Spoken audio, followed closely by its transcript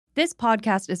This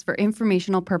podcast is for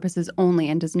informational purposes only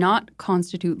and does not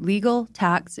constitute legal,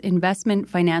 tax, investment,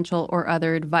 financial, or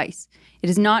other advice. It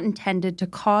is not intended to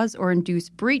cause or induce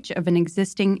breach of an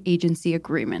existing agency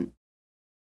agreement.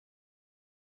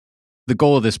 The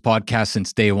goal of this podcast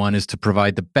since day one is to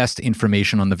provide the best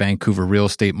information on the Vancouver real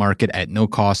estate market at no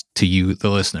cost to you, the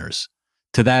listeners.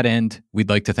 To that end, we'd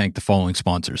like to thank the following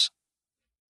sponsors.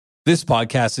 This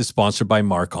podcast is sponsored by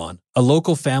Marcon, a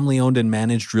local family-owned and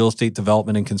managed real estate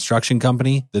development and construction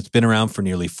company that's been around for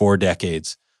nearly 4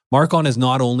 decades. Marcon is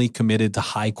not only committed to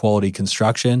high-quality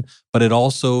construction, but it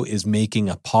also is making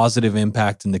a positive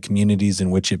impact in the communities in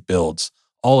which it builds,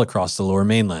 all across the Lower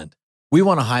Mainland. We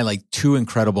want to highlight 2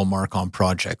 incredible Marcon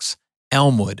projects.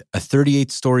 Elmwood, a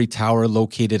 38-story tower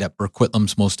located at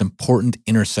Burquitlam's most important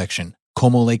intersection,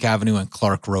 Como Lake Avenue and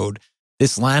Clark Road.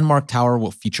 This landmark tower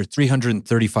will feature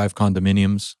 335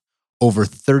 condominiums, over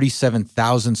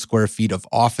 37,000 square feet of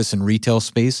office and retail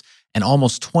space, and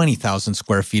almost 20,000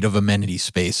 square feet of amenity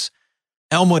space.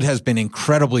 Elmwood has been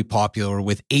incredibly popular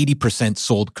with 80%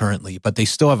 sold currently, but they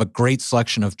still have a great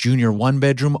selection of junior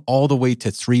 1-bedroom all the way to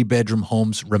 3-bedroom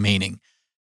homes remaining.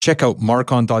 Check out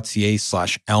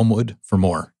marcon.ca/Elmwood for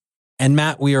more. And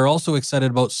Matt, we are also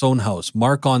excited about Sohn House,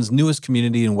 Marcon's newest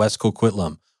community in West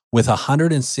Coquitlam. With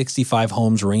 165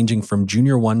 homes ranging from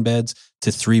junior 1-beds to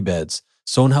 3-beds,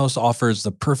 Sohn House offers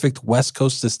the perfect West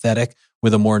Coast aesthetic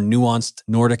with a more nuanced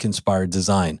Nordic-inspired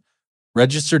design.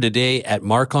 Register today at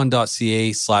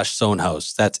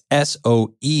marcon.ca/Sohnhaus. That's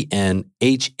SOENHAUS.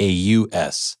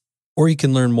 Or you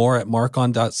can learn more at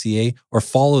marcon.ca or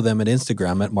follow them at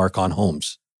Instagram at Marcon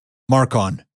Homes.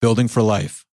 Marcon, building for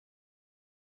life.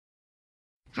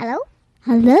 Hello?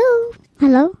 Hello?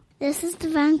 Hello? This is the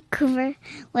Vancouver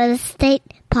Real Estate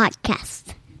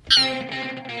Podcast.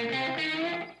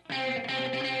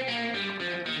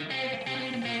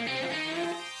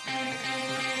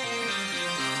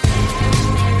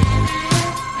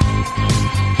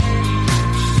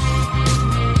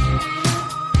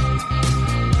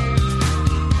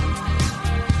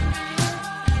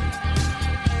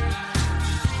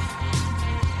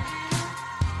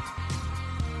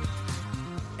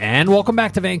 And welcome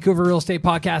back to Vancouver Real Estate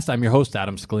Podcast. I'm your host,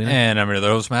 Adam Scalina. And I'm your other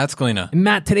host, Matt Scalina. And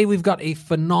Matt, today we've got a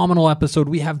phenomenal episode.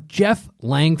 We have Jeff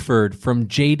Langford from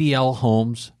JDL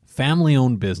Homes,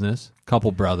 family-owned business,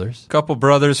 couple brothers. Couple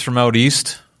brothers from out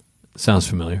east. Sounds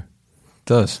familiar. It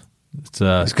does. It's,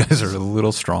 These guys are a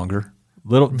little stronger.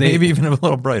 Maybe even a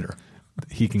little brighter.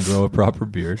 He can grow a proper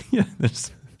beard. Yeah,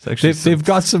 they've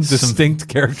got some distinct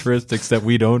characteristics that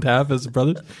we don't have as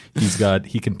brothers.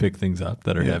 He can pick things up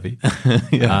that are heavy,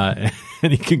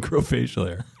 and he can grow facial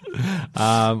hair.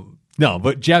 No,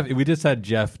 but Jeff, we just had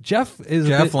Jeff. Jeff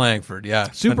Langford,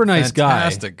 super nice guy,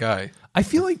 fantastic guy. I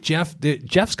feel like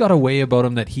Jeff's got a way about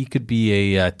him that he could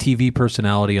be a TV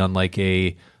personality on like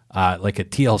a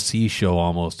TLC show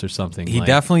almost or something. He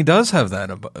definitely does have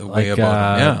that way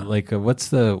about him. Yeah, like what's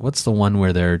the one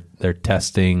where they're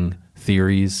testing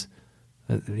theories?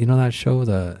 You know that show?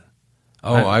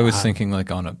 I was thinking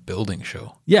like on a building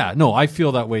show. Yeah, no, I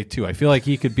feel that way too. I feel like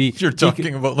he could be. You're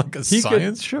talking about like a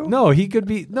science show? No, he could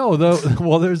be. No,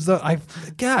 well, there's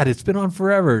God, it's been on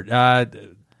forever.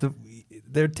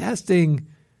 They're testing.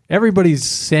 Everybody's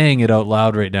saying it out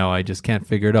loud right now. I just can't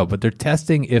figure it out. But they're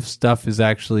testing if stuff is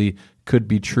actually could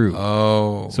be true.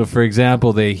 Oh, so for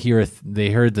example, they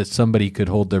heard that somebody could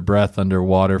hold their breath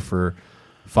underwater for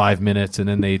 5 minutes, and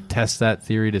then they test that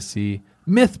theory to see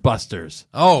Mythbusters.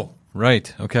 Oh,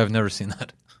 right. Okay, I've never seen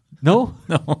that. No?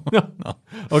 No.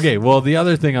 Okay, well, the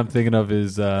other thing I'm thinking of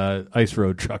is Ice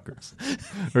Road Truckers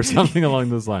or something along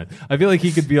those lines. I feel like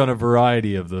he could be on a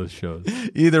variety of those shows.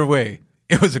 Either way,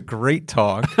 it was a great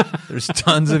talk. There's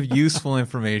tons of useful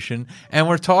information, and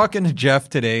we're talking to Jeff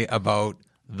today about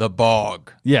the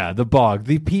bog. Yeah, the bog,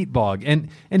 the peat bog. And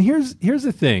here's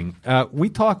the thing. We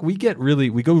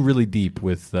go really deep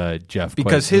with Jeff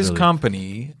because his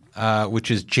company, which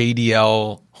is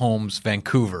JDL Homes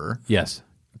Vancouver, yes,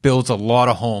 builds a lot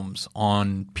of homes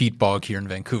on peat bog here in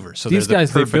Vancouver. So these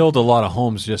guys, they build a lot of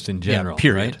homes just in general. Yeah,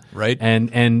 period. Right?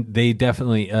 And they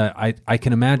definitely, I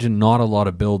can imagine not a lot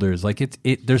of builders. Like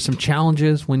there's some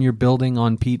challenges when you're building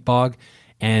on peat bog.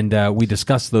 And we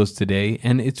discussed those today,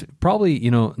 and it's probably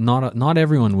not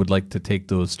everyone would like to take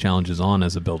those challenges on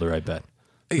as a builder. I bet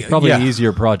it's probably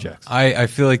easier projects. I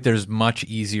feel like there's much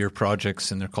easier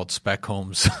projects, and they're called spec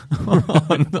homes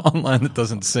online that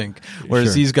doesn't sync.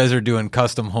 Whereas these guys are doing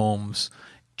custom homes.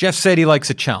 Jeff said he likes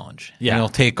a challenge. Yeah, and he'll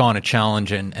take on a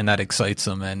challenge, and that excites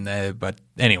him. But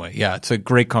anyway, it's a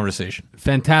great conversation.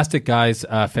 Fantastic guys,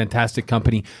 fantastic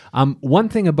company. One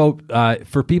thing about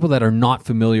for people that are not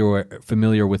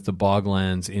familiar with the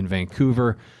Boglands in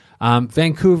Vancouver,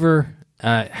 Vancouver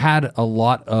had a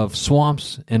lot of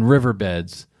swamps and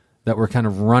riverbeds that were kind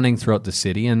of running throughout the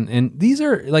city. And these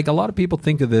are, like, a lot of people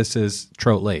think of this as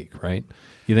Trout Lake, right?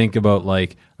 You think about,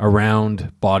 like,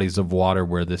 around bodies of water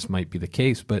where this might be the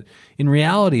case. But in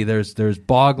reality, there's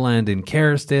bogland in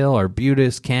Kerrisdale,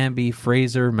 Arbutus, Canby,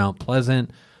 Fraser, Mount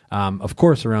Pleasant, of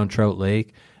course, around Trout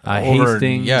Lake.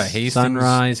 Hastings,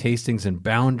 Sunrise, Hastings and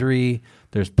Boundary.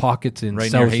 There's pockets in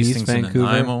right near southeast Hastings Vancouver.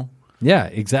 and Nanaimo. Yeah,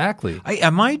 exactly.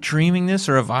 Am I dreaming this,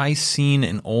 or have I seen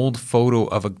an old photo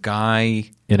of a guy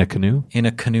In a canoe? in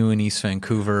a canoe in East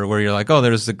Vancouver where you're like, oh,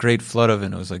 there's the great flood of it?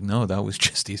 And it was like, no, that was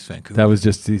just East Vancouver. That was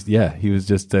just, he was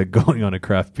just going on a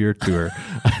craft beer tour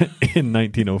in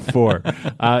 1904.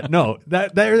 No,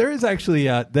 there is actually,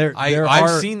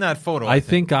 I've seen that photo. I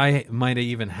think I might have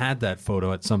even had that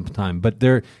photo at some time. But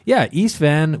East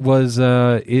Van was,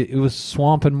 it was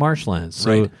swamp and marshlands.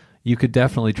 So Right. you could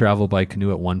definitely travel by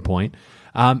canoe at one point.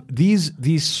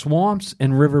 These swamps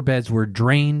and riverbeds were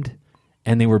drained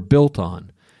and they were built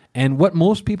on. And what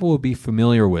most people will be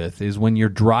familiar with is when you're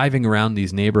driving around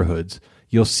these neighborhoods,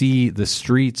 you'll see the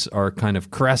streets are kind of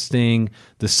cresting,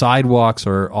 the sidewalks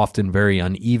are often very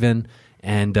uneven.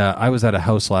 And I was at a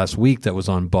house last week that was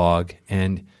on bog,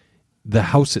 and the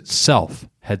house itself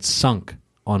had sunk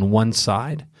on one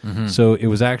side. Mm-hmm. So it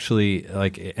was actually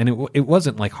like, and it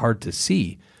wasn't like hard to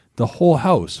see. The whole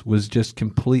house was just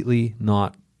completely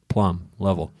not plumb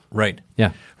level. Right.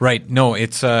 Yeah. Right. No,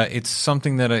 it's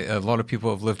something that a lot of people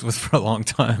have lived with for a long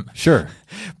time. Sure.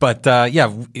 But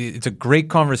it's a great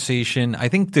conversation. I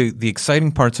think the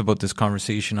exciting parts about this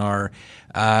conversation are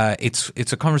it's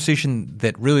a conversation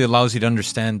that really allows you to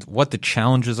understand what the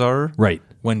challenges are. Right.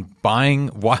 When buying,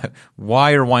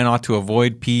 why or why not to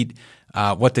avoid peat.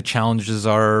 What the challenges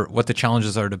are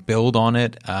to build on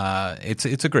it.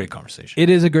 It's a great conversation. It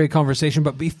is a great conversation.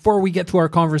 But before we get to our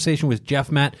conversation with Jeff,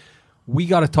 Matt, we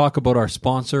got to talk about our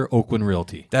sponsor, Oakwyn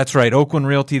Realty. That's right, Oakwyn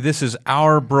Realty. This is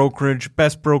our brokerage,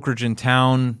 best brokerage in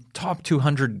town, top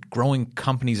 200 growing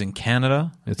companies in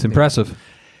Canada. It's impressive.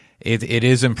 It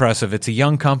is impressive. It's a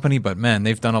young company, but man,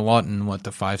 they've done a lot in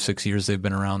the 5-6 years they've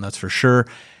been around, that's for sure.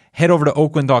 Head over to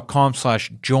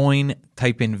oakwyn.com/join,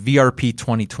 type in VRP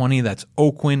 2020. That's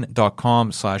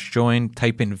oakwyn.com/join,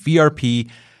 type in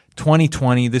VRP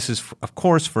 2020. This is, of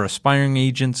course, for aspiring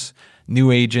agents,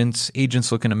 new agents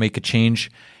looking to make a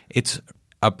change. It's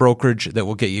a brokerage that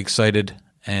will get you excited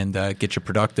and get you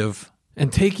productive.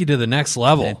 And take you to the next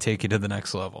level.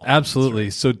 Absolutely.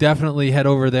 Right. So definitely head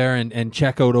over there and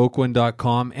check out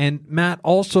oakwyn.com. And Matt,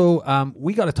 also,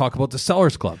 we got to talk about the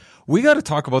Sellers Club. We got to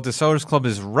talk about the Sellers Club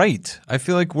is right. I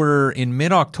feel like we're in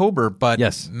mid-October, but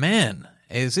yes. Man,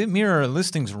 is it mere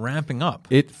listings ramping up?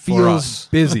 It feels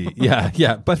busy.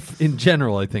 Yeah. But in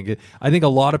general, I think a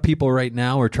lot of people right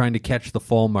now are trying to catch the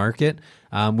fall market.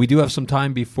 We do have some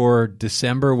time before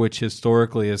December, which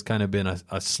historically has kind of been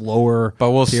a slower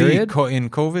But we'll period. see. In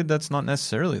COVID, that's not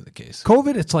necessarily the case.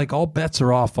 COVID, it's like all bets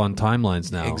are off on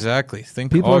timelines now. Exactly.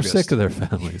 Think people August. are sick of their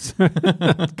families.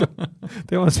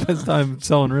 They want to spend time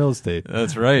selling real estate.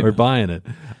 That's right. Or buying it.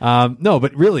 No,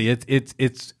 but really,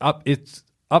 it's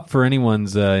up for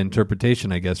anyone's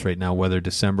interpretation, I guess, right now, whether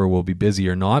December will be busy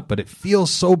or not. But it feels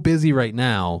so busy right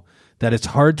now that it's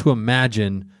hard to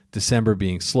imagine December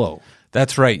being slow.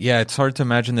 That's right. Yeah, it's hard to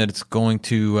imagine that it's going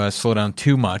to slow down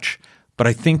too much, but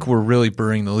I think we're really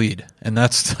burying the lead, and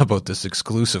that's about this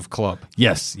exclusive club.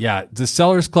 Yes, yeah. The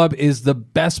Sellers Club is the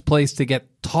best place to get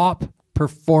top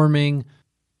performing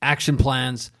action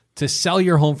plans to sell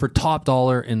your home for top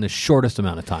dollar in the shortest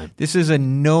amount of time. This is a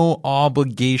no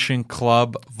obligation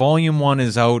club. Volume 1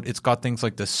 is out. It's got things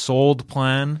like the SOLD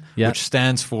plan, which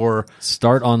stands for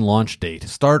Start on Launch Date.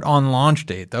 Start on Launch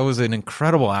Date. That was an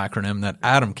incredible acronym that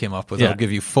Adam came up with. Yeah. I'll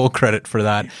give you full credit for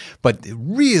that. But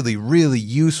really, really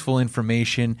useful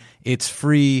information. It's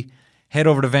free. Head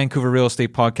over to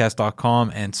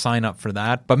VancouverRealEstatePodcast.com and sign up for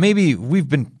that. But maybe we've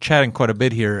been chatting quite a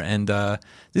bit here, and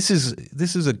this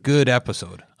is a good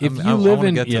episode. If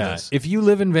you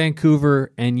live in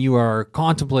Vancouver and you are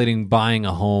contemplating buying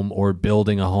a home or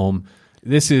building a home,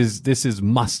 this is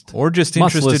must. Or just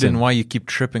interested in why you keep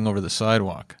tripping over the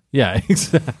sidewalk. Yeah,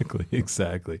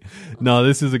 exactly. No,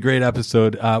 this is a great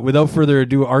episode. Without further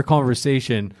ado, our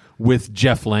conversation with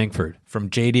Jeff Langford from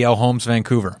JDL Homes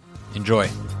Vancouver. Enjoy.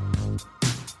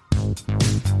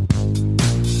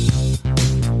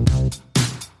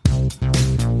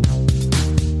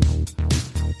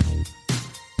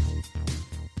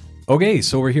 Okay,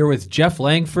 so we're here with Jeff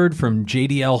Langford from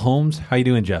JDL Homes. How you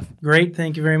doing, Jeff? Great,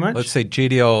 thank you very much. Let's say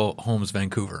JDL Homes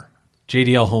Vancouver.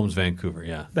 JDL Homes Vancouver,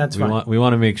 yeah. That's we fine. We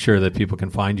want to make sure that people can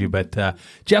find you. But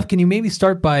Jeff, can you maybe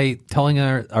start by telling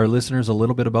our listeners a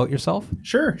little bit about yourself?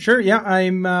 Sure. Yeah,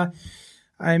 I'm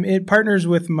in partners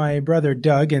with my brother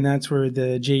Doug, and that's where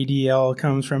the JDL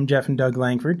comes from, Jeff and Doug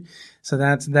Langford. So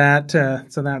that's that.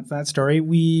 So that's that story.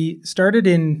 We started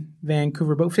in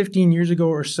Vancouver about 15 years ago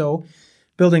or so,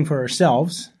 building for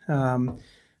ourselves.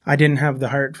 I didn't have the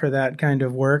heart for that kind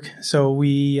of work. So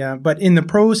but in the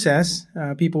process,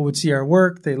 people would see our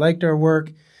work. They liked our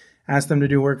work, asked them to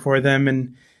do work for them.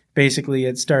 And basically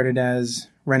it started as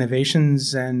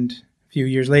renovations. And a few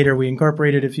years later, we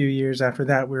incorporated. A few years after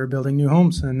that, we were building new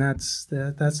homes. And that's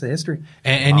the history.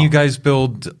 And you guys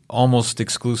build almost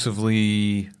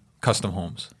exclusively custom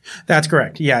homes. That's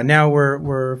correct. Yeah. Now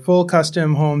we're full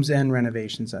custom homes and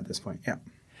renovations at this point. Yeah.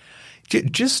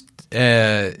 Just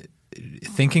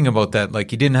thinking about that,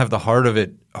 like you didn't have the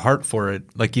heart for it.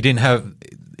 Like you didn't have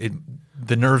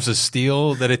the nerves of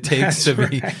steel that it takes to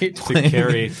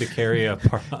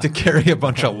carry a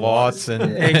bunch of lots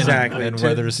and exactly and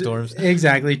weather storms.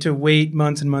 Exactly, to wait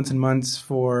months and months and months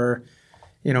for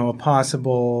a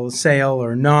possible sale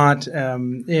or not.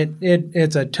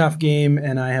 It's a tough game,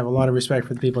 and I have a lot of respect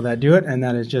for the people that do it, and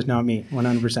that is just not me,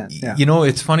 100%. Yeah.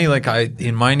 It's funny. Like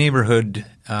in my neighborhood.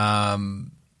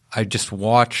 I just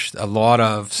watched a lot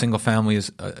of single families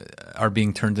are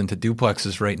being turned into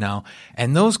duplexes right now.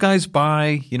 And those guys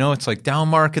buy, it's like down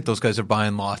market. Those guys are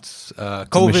buying lots.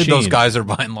 COVID, those guys are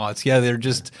buying lots. Yeah, they're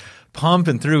just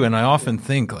pumping through. And I often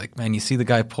think like, man, you see the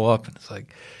guy pull up and it's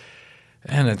like,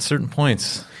 and at certain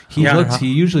points. He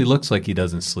usually looks like he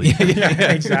doesn't sleep.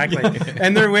 Yeah, exactly.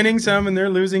 And they're winning some and they're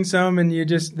losing some. And they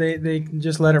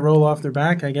just let it roll off their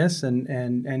back, I guess,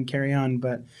 and carry on.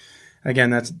 But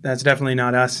again, that's definitely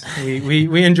not us.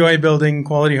 We enjoy building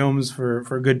quality homes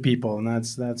for good people, and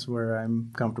that's where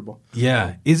I'm comfortable.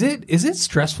 Yeah. Is it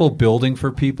stressful building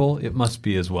for people? It must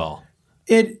be as well.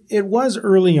 It was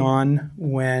early on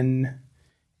when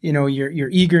you're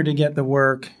eager to get the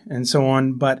work and so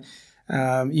on, but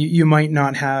you might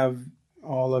not have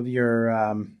all of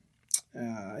your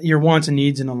wants and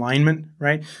needs in alignment,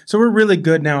 right? So we're really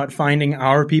good now at finding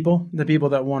our people, the people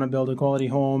that want to build a quality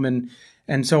home and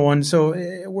so on. So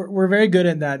we're very good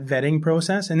at that vetting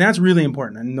process, and that's really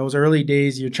important. In those early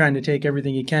days, you're trying to take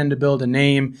everything you can to build a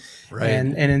name, right?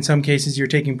 And in some cases, you're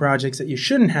taking projects that you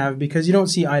shouldn't have because you don't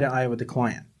see eye to eye with the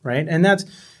client, right? And that's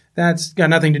got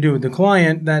nothing to do with the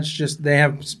client. That's just they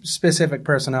have specific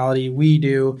personality. We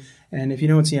do, and if you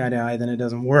don't see eye to eye, then it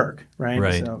doesn't work, right?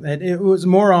 Right. So it was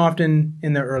more often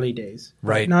in the early days,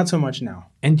 right? Not so much now.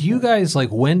 And do you guys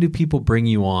when do people bring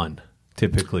you on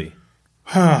typically?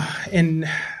 In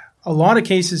a lot of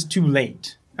cases, too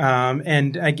late.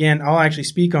 And again, I'll actually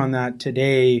speak on that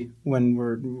today when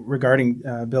we're regarding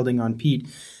building on peat.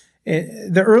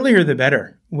 The earlier, the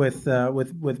better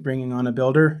with bringing on a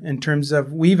builder. In terms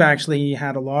of, we've actually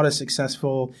had a lot of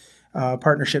successful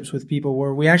partnerships with people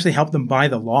where we actually help them buy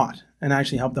the lot and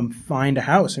actually help them find a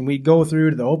house. And we go through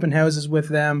to the open houses with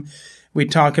them. We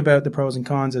talk about the pros and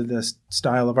cons of this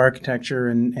style of architecture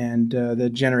and the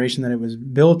generation that it was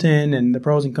built in and the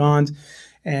pros and cons.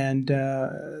 And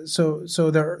so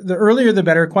the earlier the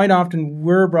better. Quite often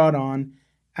we're brought on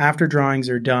after drawings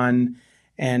are done.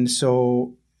 And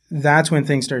so that's when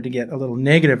things start to get a little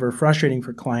negative or frustrating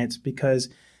for clients because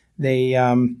they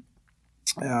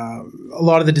a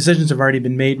lot of the decisions have already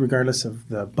been made regardless of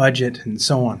the budget and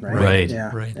so on, right? Right.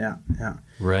 Yeah. Right. Yeah. Yeah.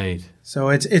 Right. So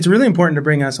it's really important to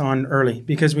bring us on early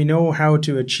because we know how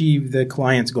to achieve the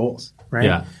client's goals, right?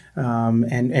 Yeah.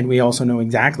 And we also know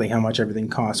exactly how much everything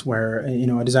costs, where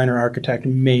a designer architect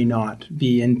may not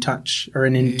be in touch or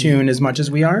in tune as much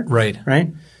as we are. Right.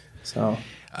 Right. So.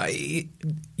 A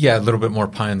little bit more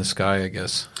pie in the sky, I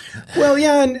guess. Well,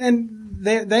 yeah, and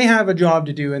they have a job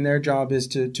to do, and their job is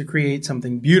to create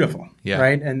something beautiful,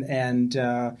 right?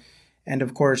 And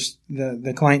of course,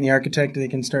 the client and the architect, they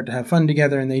can start to have fun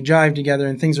together, and they jive together,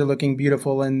 and things are looking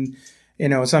beautiful. And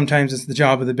sometimes it's the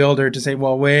job of the builder to say,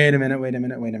 well, wait a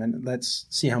minute. Let's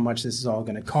see how much this is all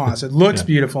going to cost. It looks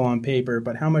beautiful on paper,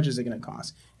 but how much is it going to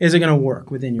cost? Is it going to work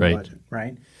within your budget,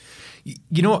 right?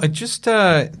 I just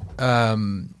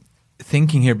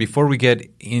thinking here before we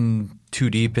get in too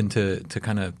deep into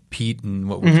kind of peat and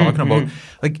what we're talking about,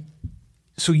 like,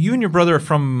 so you and your brother are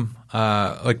from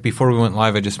before we went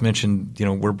live, I just mentioned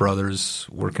we're brothers,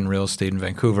 work in real estate in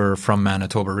Vancouver, from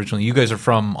Manitoba originally. You guys are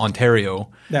from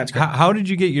Ontario. That's correct. How did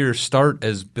you get your start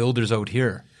as builders out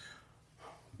here?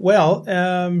 Well,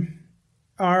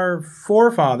 our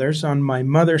forefathers on my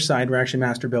mother's side were actually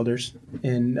master builders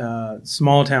in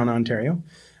small town Ontario.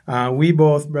 My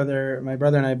brother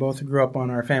and I both grew up on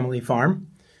our family farm.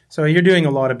 So you're doing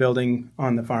a lot of building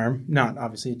on the farm, not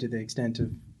obviously to the extent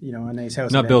of, a nice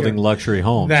house. Not building luxury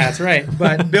homes. That's right,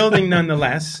 but building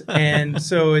nonetheless. And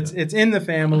so it's in the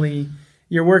family.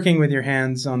 You're working with your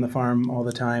hands on the farm all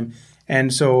the time.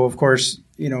 And so, of course,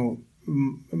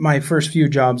 my first few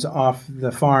jobs off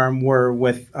the farm were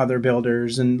with other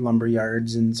builders and lumber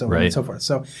yards and so on and so forth.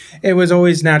 So it was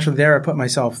always naturally there. I put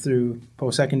myself through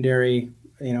post-secondary,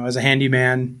 as a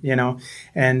handyman,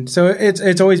 and so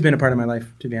it's always been a part of my life,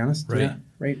 to be honest. Right. Yeah,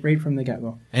 right from the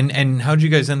get-go. And how'd you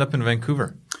guys end up in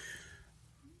Vancouver?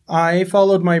 I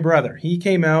followed my brother. He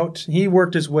came out. He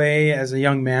worked his way as a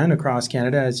young man across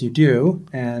Canada, as you do,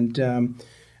 and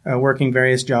working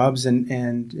various jobs and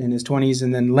in his 20s,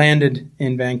 and then landed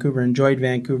in Vancouver, enjoyed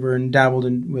Vancouver, and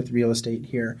dabbled with real estate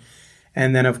here.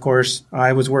 And then, of course,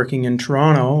 I was working in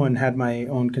Toronto and had my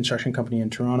own construction company in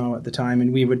Toronto at the time,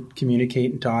 and we would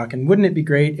communicate and talk. And wouldn't it be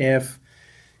great if,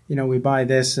 we buy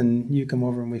this and you come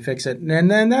over and we fix it?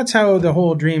 And then that's how the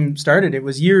whole dream started. It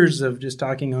was years of just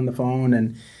talking on the phone,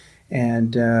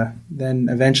 and then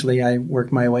eventually I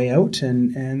worked my way out,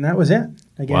 and that was it.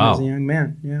 Again, Wow. As a young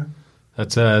man, yeah.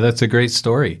 That's a great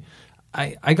story.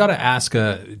 I got to ask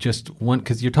just one,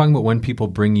 because you're talking about when people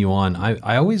bring you on.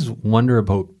 I always wonder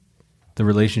about the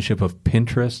relationship of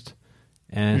Pinterest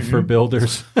and for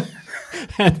builders.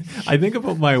 And I think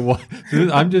about my wife.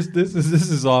 This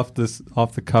is off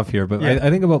the cuff here, but I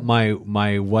think about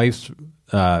my wife's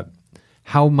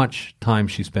how much time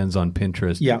she spends on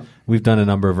Pinterest. Yeah, we've done a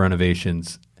number of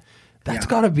renovations. That's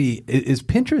got to be. Is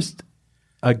Pinterest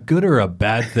a good or a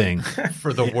bad thing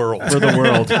For the world. for the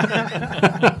world?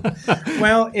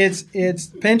 Well, it's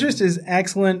Pinterest is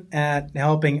excellent at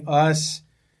helping us,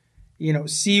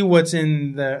 see what's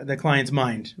in the client's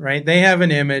mind, right? They have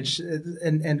an image,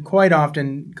 and quite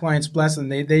often clients, bless them,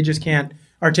 they just can't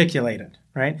articulate it,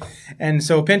 right? And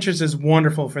so Pinterest is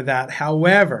wonderful for that.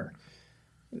 However,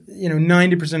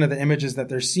 90% of the images that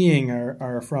they're seeing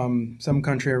are from some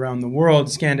country around the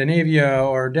world, Scandinavia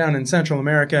or down in Central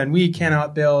America, and we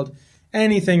cannot build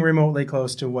anything remotely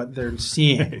close to what they're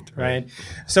seeing, right?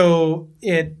 So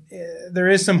there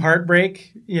is some heartbreak,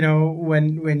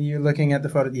 when you're looking at the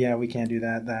photo. Yeah, we can't do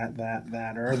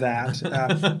that, or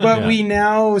that. But we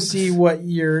now see what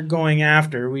you're going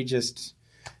after. We just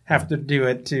have to do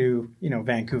it to,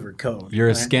 Vancouver code. You're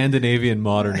right? a Scandinavian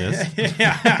modernist.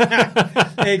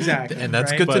 Yeah, exactly. And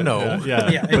that's right? good to know.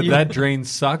 Yeah, but and that drain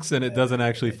sucks and it doesn't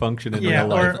actually function in real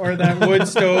life. or that wood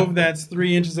stove that's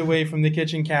 3 inches away from the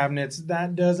kitchen cabinets,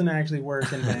 that doesn't actually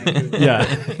work in Vancouver.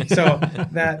 Yeah. So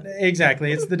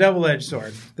exactly, it's the double-edged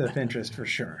sword, the Pinterest, for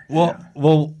sure.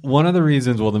 Well, one of the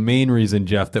reasons, the main reason,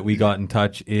 Jeff, that we got in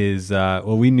touch is,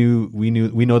 we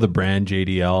know the brand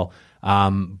JDL.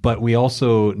 But we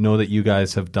also know that you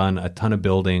guys have done a ton of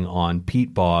building on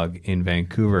peat bog in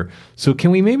Vancouver. So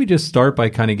can we maybe just start by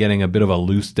kind of getting a bit of a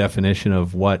loose definition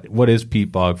of what is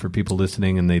peat bog for people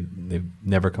listening and they've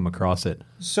never come across it?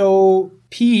 So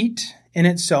peat in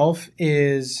itself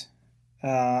is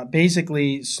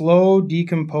basically slow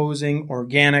decomposing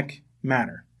organic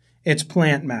matter. It's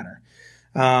plant matter.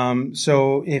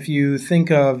 So if you think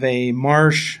of a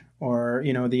marsh or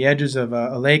the edges of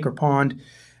a lake or pond,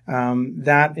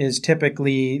 that is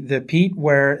typically the peat,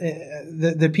 where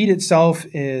the peat itself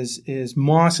is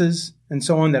mosses and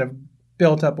so on that have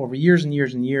built up over years and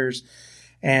years and years,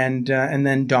 and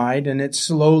then died, and it's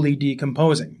slowly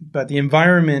decomposing. But the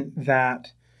environment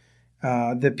that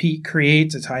the peat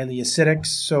creates is highly acidic,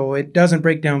 so it doesn't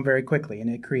break down very quickly, and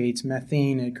it creates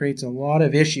methane. It creates a lot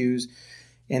of issues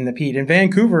in the peat. And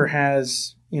Vancouver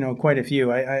has quite a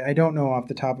few. I don't know off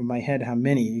the top of my head how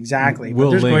many exactly,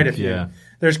 but there's quite a few. Yeah.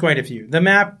 There's quite a few. The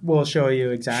map will show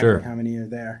you exactly Sure. how many are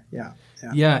there. Yeah.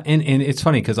 Yeah, and it's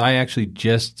funny because I actually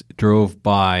just drove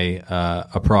by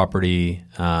a property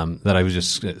that I was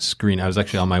just screening. I was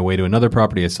actually on my way to another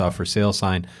property I saw for sale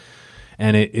sign,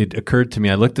 and it occurred to me.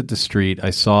 I looked at the street. I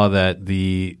saw that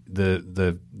the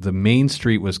main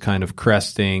street was kind of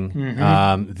cresting.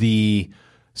 Mm-hmm. The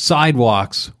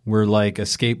sidewalks were like a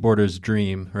skateboarder's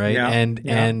dream, right? Yeah, And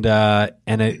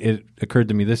it occurred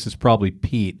to me, this is probably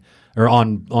peat. Or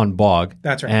on bog.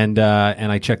 That's right. And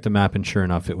I checked the map, and sure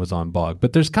enough, it was on bog.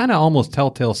 But there's kind of almost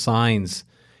telltale signs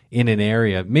in an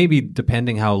area, maybe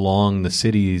depending how long the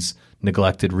city's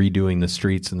neglected redoing the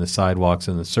streets and the sidewalks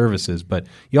and the services. But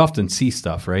you often see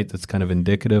stuff, right, that's kind of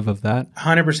indicative of that.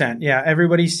 100%. Yeah,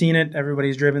 everybody's seen it.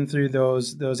 Everybody's driven through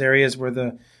those areas where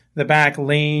the back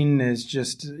lane is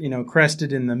just,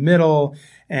 crested in the middle.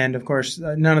 And of course,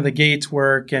 none of the gates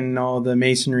work, and all the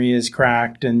masonry is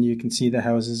cracked, and you can see the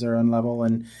houses are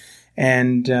unlevel.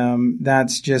 And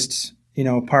that's just,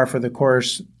 par for the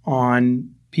course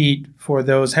on peat for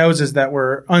those houses that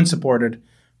were unsupported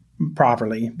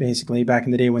properly, basically, back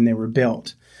in the day when they were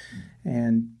built.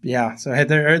 And yeah, so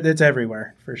it's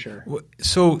everywhere for sure.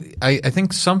 So I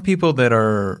think some people that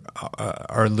are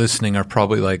listening are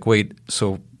probably like, wait,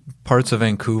 so parts of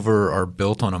Vancouver are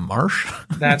built on a marsh?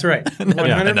 That's right.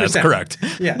 100%. That's correct.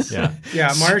 Yes.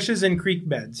 Yeah. Marshes and creek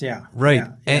beds. Yeah. Right.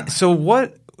 Yeah. And so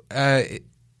what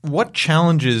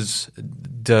challenges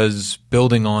does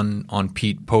building on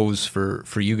peat pose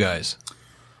for you guys?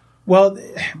 Well,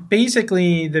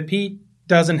 basically, the peat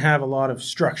doesn't have a lot of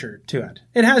structure to it.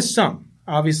 It has some.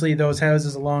 Obviously, those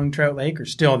houses along Trout Lake are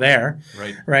still there.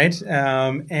 Right.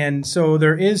 And so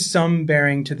there is some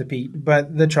bearing to the peat.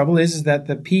 But the trouble is that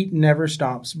the peat never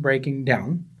stops breaking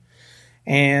down.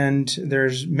 And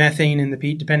there's methane in the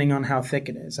peat depending on how thick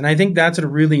it is. And I think that's a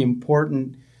really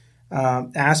important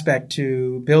aspect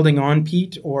to building on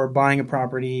peat or buying a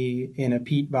property in a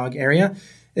peat bog area,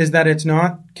 is that it's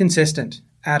not consistent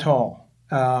at all.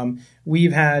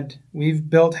 We've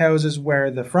built houses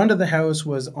where the front of the house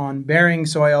was on bearing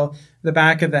soil, the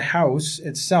back of the house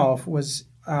itself was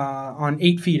on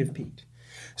 8 feet of peat.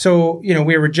 So,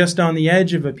 we were just on the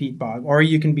edge of a peat bog, or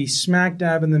you can be smack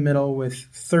dab in the middle with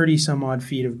 30 some odd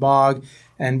feet of bog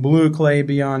and blue clay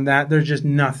beyond that. There's just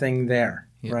nothing there,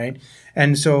 right?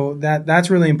 And so that's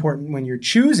really important when you're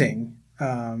choosing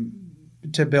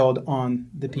to build on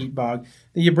the peat bog,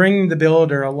 that you bring the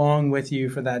builder along with you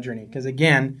for that journey. Because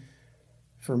again,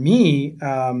 for me,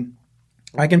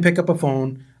 I can pick up a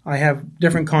phone. I have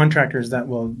different contractors that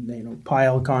will,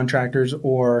 pile contractors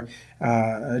or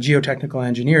geotechnical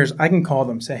engineers. I can call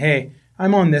them, say, hey,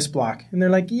 I'm on this block. And they're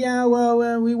like, yeah,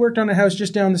 well, we worked on a house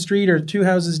just down the street or 2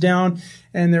 houses down,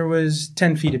 and there was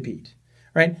 10 feet of peat,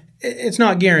 right? It's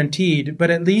not guaranteed,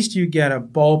 but at least you get a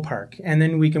ballpark, and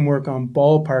then we can work on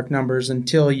ballpark numbers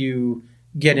until you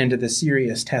get into the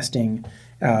serious testing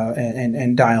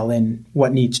and dial in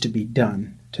what needs to be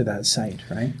done to that site,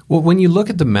 right? Well, when you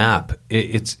look at the map,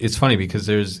 it's funny because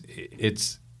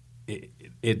the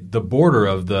border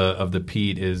of the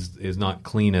peat is not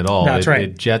clean at all. That's right.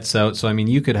 It jets out. So I mean,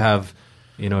 you could have,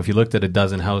 if you looked at a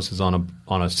dozen houses on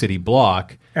a city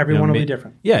block, every one will be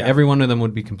different. Yeah, every one of them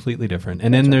would be completely different.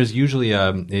 And then there's usually,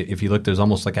 if you look, there's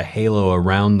almost like a halo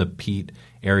around the peat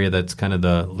area that's kind of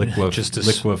the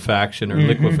liquefaction or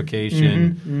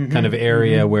liquefaction kind of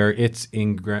area where it's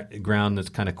in ground that's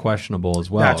kind of questionable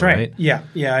as well. That's right. Yeah.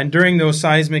 And during those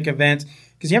seismic events,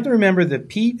 because you have to remember the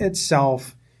peat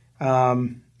itself,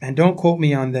 and don't quote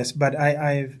me on this, but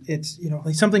it's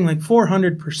something like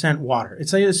 400% water.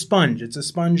 It's like a sponge. It's a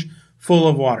sponge full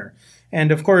of water.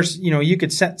 And of course, you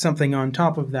could set something on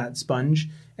top of that sponge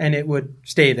and it would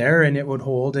stay there and it would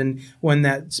hold. And when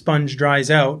that sponge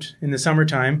dries out in the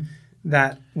summertime,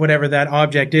 that whatever that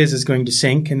object is going to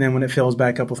sink. And then when it fills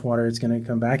back up with water, it's going to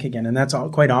come back again. And that's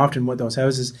quite often what those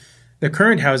houses, the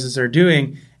current houses, are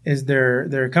doing, is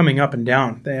they're coming up and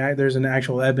down. There's an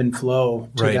actual ebb and flow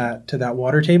to that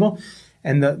water table.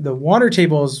 And the water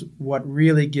table is what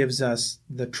really gives us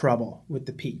the trouble with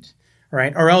the peat.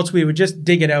 Right? Or else we would just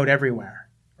dig it out everywhere,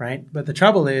 right? But the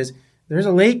trouble is there's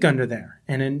a lake under there.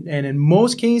 And in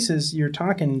most cases, you're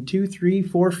talking 2, 3,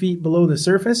 4 feet below the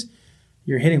surface,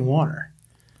 you're hitting water.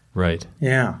 Right.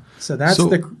 Yeah. So that's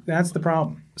the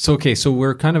problem. So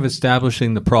we're kind of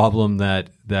establishing the problem that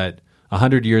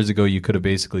 100 years ago, you could have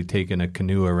basically taken a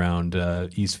canoe around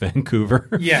East Vancouver.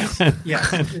 Yes.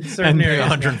 In certain areas.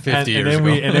 150 years ago.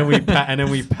 And then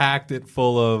we packed it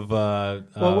full of...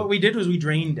 well, what we did was we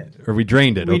drained it. Or we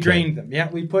drained it, We drained them,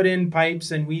 yeah. We put in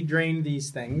pipes and we drained these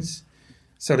things,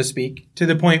 so to speak, to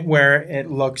the point where it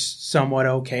looks somewhat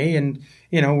okay. And,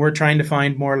 we're trying to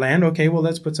find more land. Okay, well,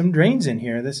 let's put some drains in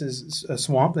here. This is a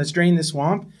swamp. Let's drain the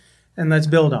swamp. And let's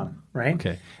build on them, right?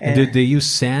 Okay. And did they use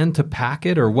sand to pack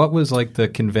it, or what was like the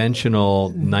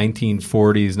conventional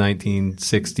 1940s,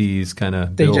 1960s kind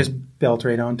of build? They just built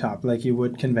right on top like you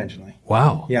would conventionally.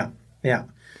 Wow. Yeah.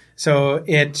 So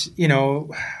it,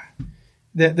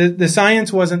 the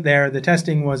science wasn't there, the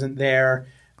testing wasn't there,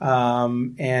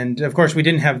 and of course we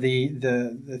didn't have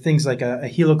the things like a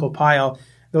helical pile.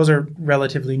 Those are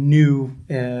relatively new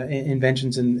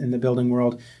inventions in the building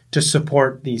world to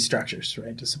support these structures,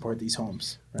 right? To support these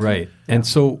homes. Right. Yeah. And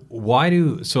so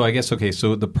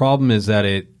so the problem is that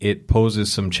it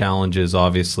poses some challenges,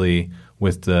 obviously,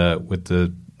 with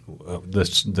the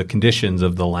conditions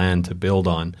of the land to build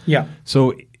on. Yeah.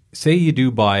 So say you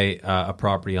do buy a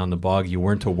property on the bog you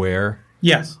weren't aware.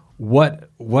 Yes. What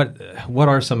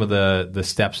are some of the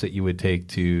steps that you would take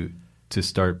to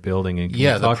start building? And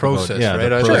the process,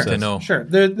 right? I'd like to know. Sure.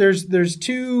 There's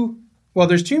two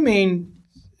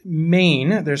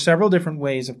main. There's several different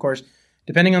ways, of course,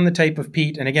 depending on the type of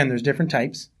peat, and again, there's different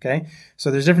types, okay?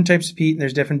 So there's different types of peat and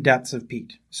there's different depths of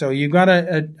peat. So you've got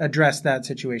to address that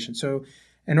situation. So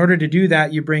in order to do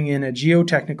that, you bring in a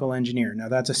geotechnical engineer. Now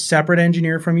that's a separate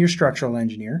engineer from your structural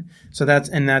engineer. So that's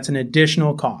an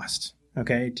additional cost,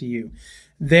 okay, to you.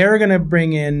 They're going to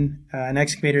bring in an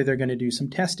excavator. They're going to do some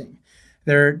testing.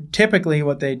 Typically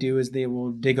what they do is they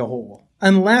will dig a hole,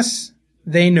 unless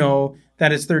they know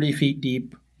that it's 30 feet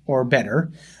deep or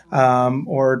better,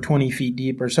 or 20 feet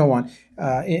deep or so on.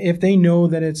 If they know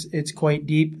that it's quite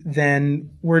deep,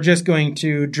 then we're just going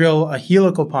to drill a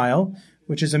helical pile,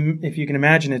 which is, if you can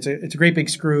imagine, it's a great big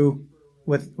screw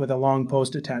with a long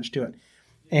post attached to it.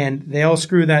 And they'll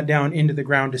screw that down into the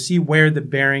ground to see where the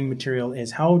bearing material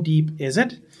is. How deep is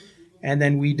it? And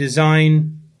then we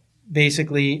design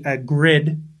basically a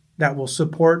grid that will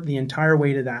support the entire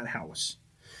weight of that house,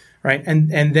 right?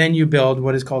 And then you build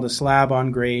what is called a slab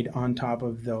on grade on top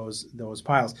of those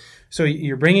piles. So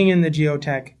you're bringing in the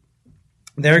geotech.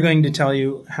 They're going to tell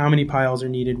you how many piles are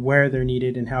needed, where they're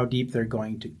needed, and how deep they're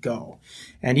going to go.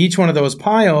 And each one of those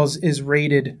piles is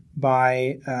rated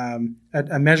by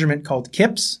a measurement called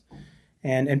kips.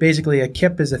 And basically a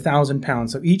kip is 1,000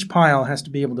 pounds. So each pile has to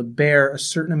be able to bear a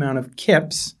certain amount of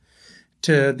kips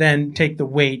to then take the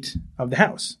weight of the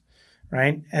house,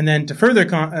 right? And then to further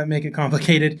make it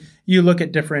complicated, you look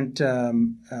at different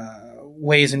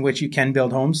ways in which you can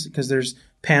build homes, because there's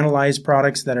panelized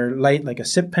products that are light, like a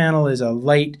SIP panel is a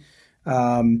light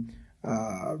panelized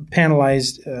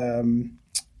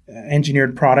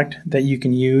engineered product that you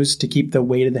can use to keep the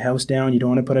weight of the house down. You don't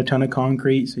want to put a ton of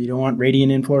concrete, so you don't want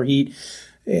radiant in-floor heat.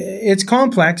 It's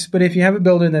complex, but if you have a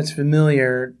builder that's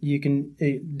familiar,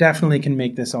 it definitely can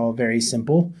make this all very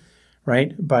simple,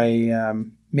 right? By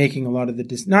making a lot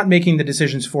of not making the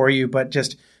decisions for you, but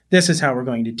just this is how we're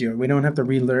going to do it. We don't have to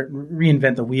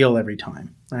reinvent the wheel every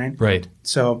time, right? Right.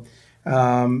 So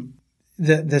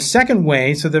the second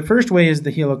way, so the first way is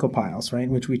the helical piles, right,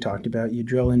 which we talked about. You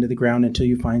drill into the ground until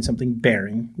you find something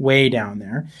bearing way down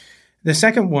there. The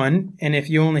second one, and if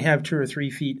you only have 2 or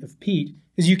 3 feet of peat,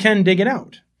 is you can dig it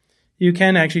out. You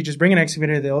can actually just bring an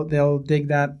excavator. They'll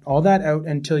dig all that out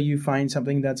until you find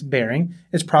something that's bearing.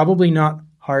 It's probably not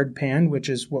hard pan, which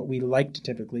is what we like to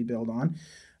typically build on.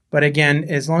 But again,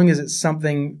 as long as it's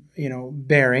something,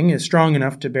 bearing, is strong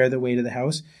enough to bear the weight of the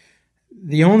house.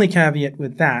 The only caveat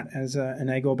with that, and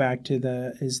I go back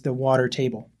to is the water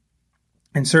table.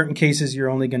 In certain cases, you're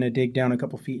only going to dig down a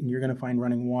couple feet and you're going to find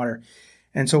running water.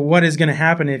 And so what is going to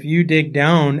happen if you dig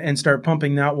down and start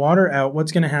pumping that water out?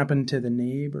 What's going to happen to the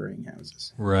neighboring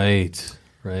houses? Right.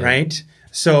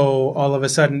 So all of a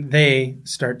sudden they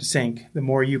start to sink the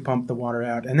more you pump the water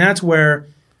out. And that's where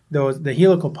the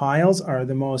helical piles are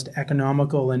the most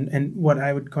economical and what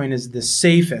I would coin as the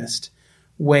safest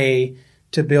way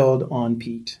to build on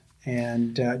peat.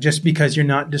 And just because you're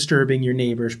not disturbing your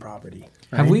neighbor's property.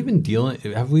 Right? Have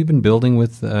we been building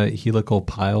with helical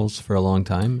piles for a long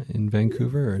time in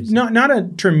Vancouver? Or not a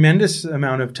tremendous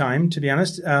amount of time, to be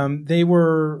honest. They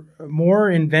were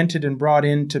more invented and brought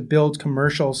in to build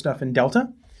commercial stuff in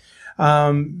Delta.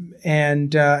 And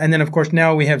then, of course,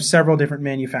 now we have several different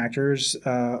manufacturers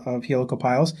of helical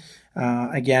piles.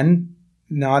 Again,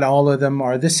 not all of them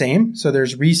are the same. So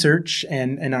there's research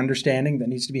and understanding that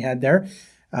needs to be had there.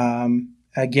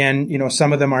 Again,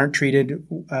 some of them aren't treated.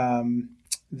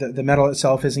 The metal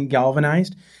itself isn't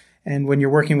galvanized. And when you're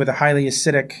working with a highly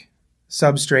acidic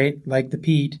substrate like the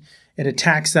peat, it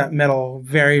attacks that metal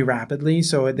very rapidly.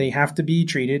 So they have to be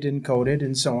treated and coated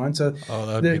and so on. So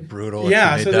that would be brutal if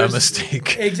you made that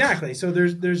mistake. Exactly. So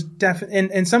there's definitely,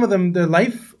 and some of them, the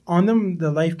life on them, the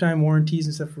lifetime warranties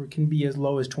and stuff can be as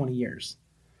low as 20 years.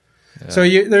 Yeah. So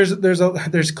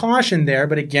there's caution there,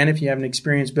 but again, if you have an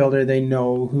experienced builder, they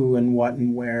know who and what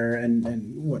and where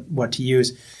and what to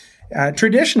use.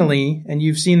 Traditionally, and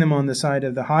you've seen them on the side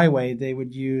of the highway, they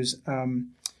would use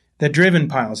the driven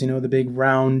piles, the big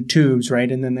round tubes, right?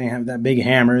 And then they have that big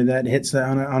hammer that hits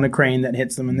on a crane that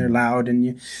hits them, and they're loud.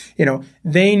 And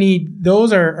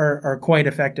those are quite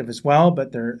effective as well,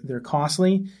 but they're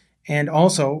costly. And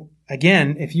also,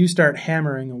 again, if you start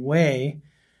hammering away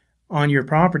on your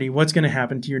property, what's going to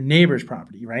happen to your neighbor's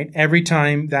property, right? Every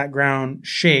time that ground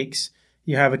shakes,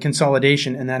 you have a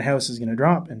consolidation, and that house is going to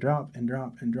drop and drop and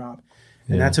drop and drop.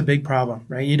 And that's a big problem,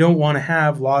 right? You don't want to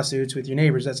have lawsuits with your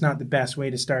neighbors. That's not the best way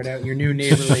to start out your new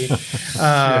neighborly,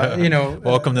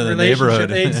 welcome to the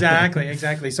neighborhood.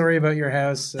 Exactly. Sorry about your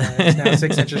house. It's now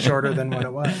 6 inches shorter than what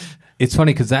it was. It's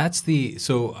funny because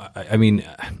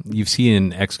you've seen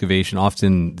in excavation,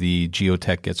 often the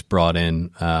geotech gets brought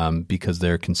in because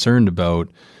they're concerned about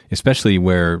especially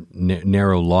where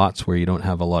narrow lots where you don't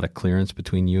have a lot of clearance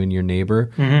between you and your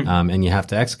neighbor, and you have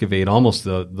to excavate almost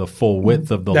the full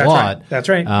width of the lot. Right. That's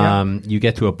right. You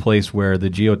get to a place where the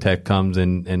geotech comes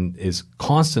and is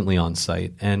constantly on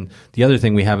site. And the other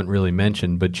thing we haven't really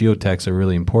mentioned, but geotechs are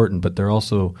really important, but they're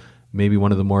also maybe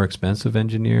one of the more expensive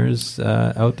engineers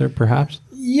out there, perhaps?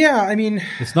 Yeah, I mean...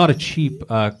 It's not a cheap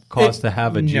cost to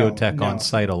have a geotech on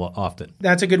site often.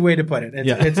 That's a good way to put it.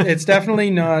 It's definitely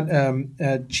not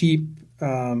a cheap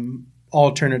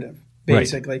alternative,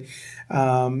 basically.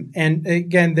 Right. And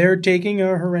again, they're taking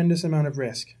a horrendous amount of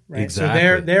risk, right? Exactly.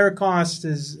 So their cost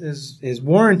is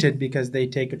warranted because they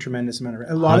take a tremendous amount of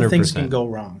risk. A lot 100%. Of things can go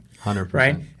wrong. 100%.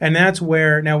 Right? And that's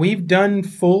where... Now, we've done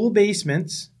full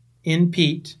basements in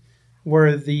peat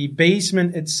where the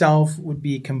basement itself would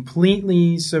be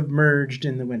completely submerged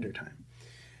in the wintertime.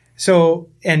 So,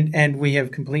 and we have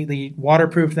completely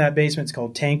waterproofed that basement. It's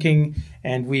called tanking.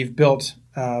 And we've built,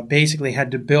 basically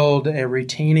had to build a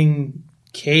retaining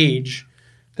cage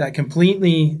that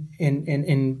completely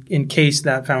encased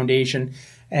that foundation.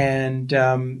 And,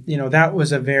 that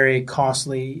was a very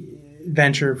costly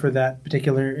venture for that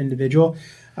particular individual.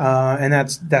 And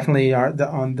that's definitely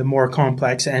on the more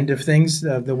complex end of things,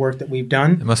 the work that we've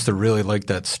done. They must have really liked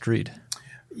that street.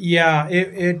 Yeah,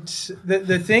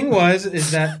 the thing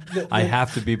is that... I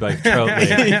have to be by Trout Lake.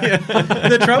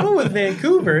 The trouble with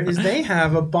Vancouver is they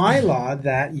have a bylaw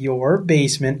that your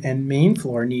basement and main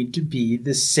floor need to be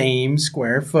the same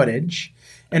square footage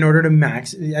in order to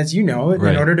max, as you know,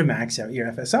 in order to max out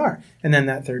your FSR. And then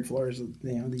that third floor is,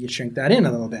 you shrink that in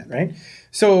a little bit, right?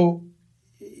 So...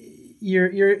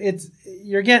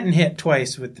 You're getting hit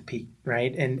twice with the peat,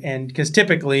 right? And because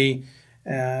typically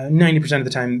 90% of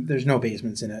the time there's no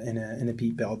basements in a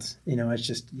peat build. It's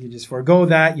just you just forego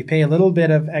that. You pay a little bit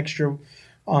of extra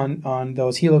on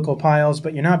those helical piles,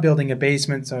 but you're not building a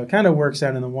basement, so it kind of works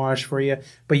out in the wash for you.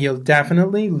 But you'll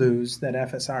definitely lose that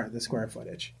FSR, the square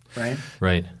footage, right?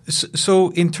 Right.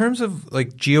 So in terms of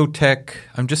like geotech,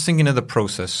 I'm just thinking of the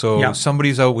process. So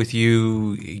somebody's out with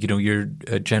you, you're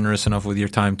generous enough with your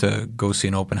time to go see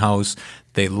an open house.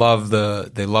 They love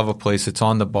a place. It's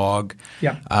on the bog.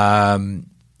 Yeah.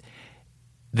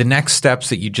 The next steps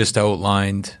that you just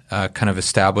outlined, kind of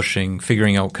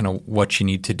figuring out kind of what you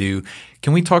need to do.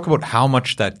 Can we talk about how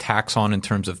much that tacks on in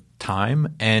terms of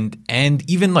time and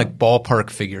even like ballpark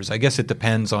figures? I guess it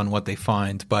depends on what they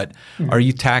find, but are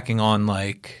you tacking on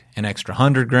like an extra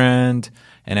 $100,000,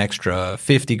 an extra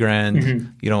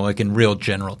 $50,000, like in real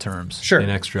general terms? Sure. An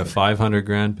extra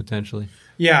 $500,000 potentially?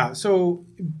 Yeah. So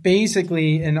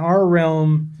basically in our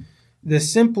realm, the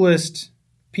simplest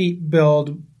peat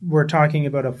build, we're talking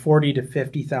about a $40,000 to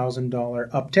 $50,000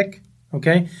 uptick.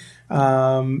 Okay.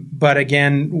 But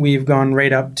again, we've gone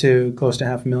right up to close to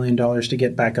 $500,000 to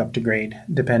get back up to grade,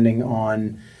 depending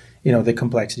on, the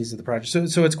complexities of the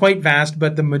project. So it's quite vast,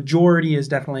 but the majority is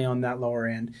definitely on that lower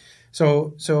end.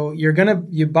 So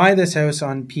you buy this house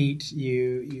on peat,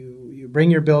 you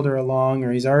bring your builder along,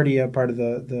 or he's already a part of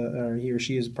or he or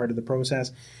she is a part of the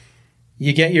process.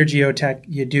 You get your geotech,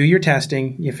 you do your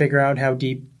testing, you figure out how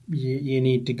deep you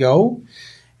need to go,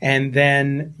 and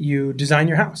then you design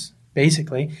your house,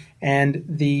 basically. And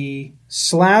the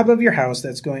slab of your house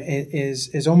that's going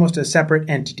is almost a separate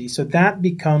entity. So that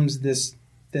becomes this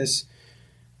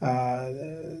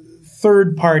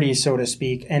third party, so to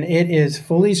speak, and it is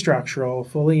fully structural,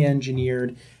 fully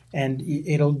engineered, and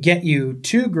it'll get you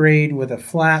to grade with a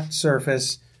flat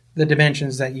surface, the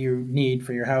dimensions that you need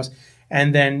for your house.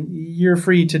 And then you're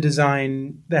free to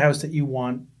design the house that you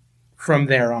want from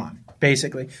there on,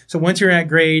 basically. So once you're at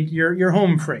grade, you're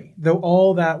home free. Though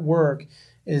all that work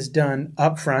is done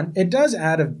up front. It does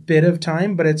add a bit of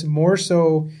time, but it's more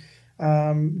so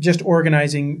just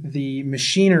organizing the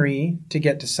machinery to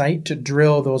get to site to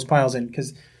drill those piles in,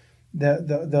 because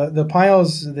the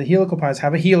piles, the helical piles,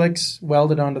 have a helix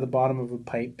welded onto the bottom of a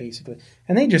pipe, basically,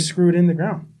 and they just screw it in the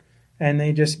ground. And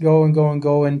they just go and go and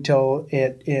go until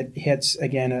it hits,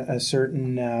 again, a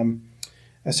certain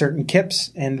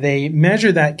kips, and they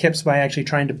measure that kips by actually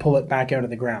trying to pull it back out of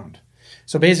the ground.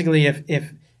 So basically,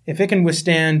 if it can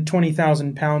withstand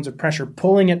 20,000 pounds of pressure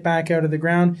pulling it back out of the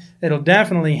ground, it'll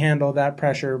definitely handle that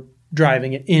pressure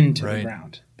driving it into the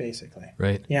ground, basically.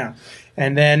 Right. Yeah.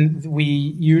 And then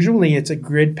it's a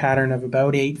grid pattern of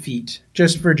about 8 feet,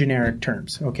 just for generic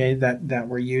terms, okay, that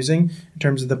we're using in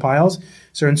terms of the piles.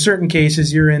 So in certain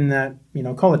cases, you're in that,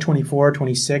 call it 24,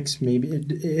 26, maybe,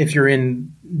 if you're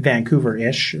in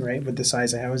Vancouver-ish, right, with the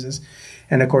size of houses.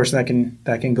 And of course, that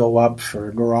can go up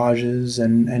for garages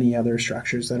and any other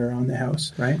structures that are on the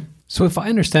house, right? So if I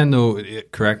understand, though,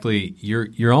 correctly,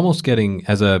 you're almost getting,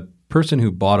 as a person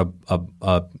who bought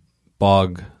a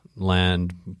bog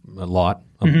land, a lot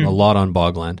on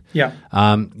bogland. Yeah.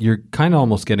 You're kind of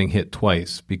almost getting hit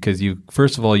twice because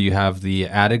first of all, you have the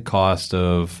added cost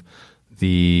of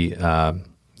the,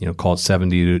 call it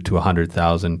 70 to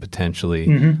 100,000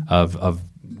 potentially of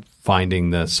finding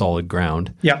the solid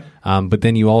ground. Yeah. But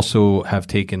then you also have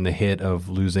taken the hit of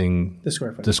losing The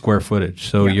square footage. the square footage.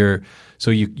 So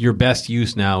your best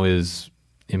use now is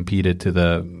impeded to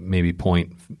the maybe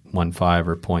 0.15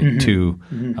 or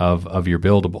 0.2 of your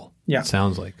buildable. Yeah. It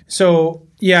sounds like. So,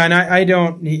 yeah, and I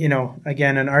don't,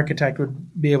 again, an architect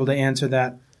would be able to answer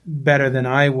that better than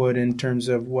I would in terms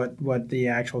of what the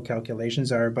actual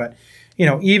calculations are. But,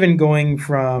 even going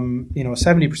from,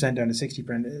 70% down to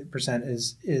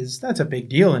 60% is that's a big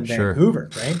deal in Sure. Vancouver,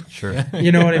 right? Sure.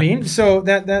 You know what I mean? So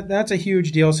that's a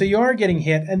huge deal. So you are getting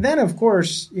hit. And then, of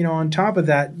course, on top of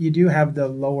that, you do have the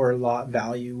lower lot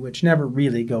value, which never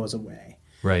really goes away.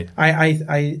 Right.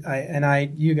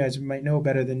 You guys might know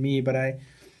better than me, but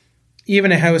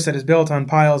even a house that is built on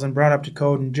piles and brought up to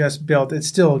code and just built, it's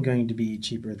still going to be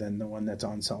cheaper than the one that's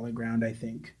on solid ground, I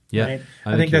think. Yeah, Right?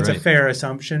 I I think you're that's a right. fair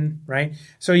assumption, right?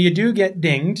 So you do get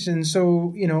dinged. And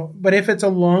so, but if it's a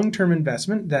long-term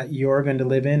investment that you're going to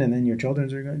live in and then your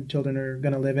children are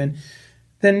going to live in,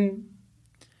 then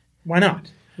why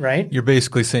not? Right? You're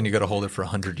basically saying you got to hold it for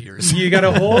 100 years. You got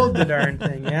to hold the darn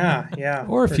thing. Yeah.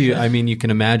 Or if for you, sure. you can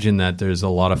imagine that there's a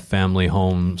lot of family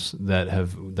homes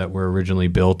that were originally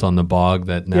built on the bog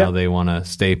that now Yeah. they want to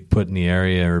stay put in the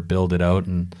area or build it out,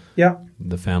 and Yeah.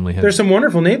 the family has. There's some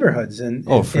wonderful neighborhoods in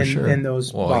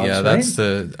those Well, bogs, yeah,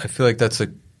 right? I feel like that's a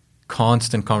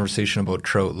constant conversation about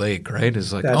Trout Lake, right?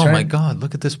 Is like, That's oh my right. God,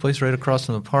 look at this place right across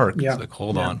from the park. Yeah. It's like,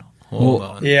 hold Yeah. on.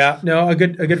 Yeah, no, a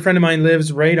good friend of mine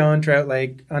lives right on Trout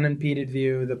Lake, unimpeded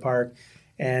view of the park,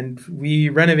 and we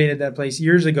renovated that place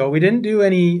years ago. We didn't do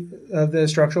any of the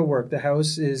structural work. The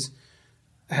house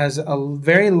has a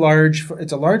very large.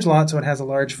 It's a large lot, so it has a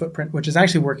large footprint, which is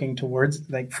actually working towards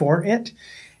for it.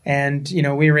 And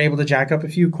we were able to jack up a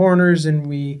few corners, and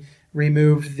we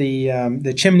removed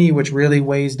the chimney, which really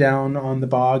weighs down on the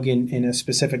bog in a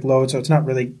specific load. So it's not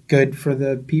really good for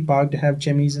the peat bog to have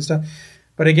chimneys and stuff.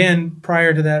 But again,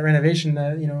 prior to that renovation,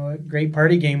 a great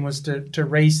party game was to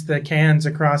race the cans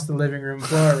across the living room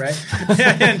floor, right?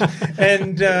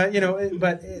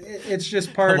 But it's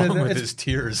just part Along of the with his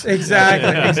tears.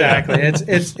 Exactly.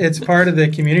 It's part of the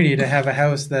community to have a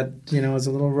house that is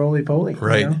a little roly poly,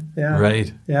 Right. Yeah.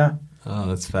 Right. Yeah. Oh,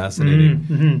 that's fascinating.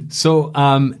 Mm-hmm. So,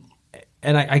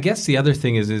 and I guess the other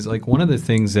thing is like one of the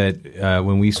things that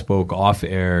when we spoke off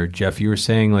air, Jeff, you were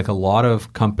saying like a lot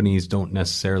of companies don't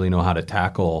necessarily know how to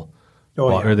tackle,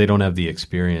 or they don't have the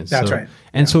experience. That's right.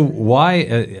 And so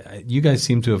why you guys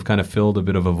seem to have kind of filled a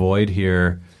bit of a void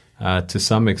here to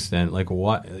some extent. Like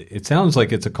what? It sounds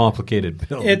like it's a complicated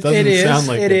build. It doesn't is. sound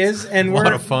like It is, and a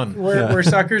lot of fun. We're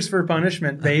suckers for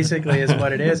punishment. Basically, is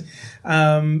what it is.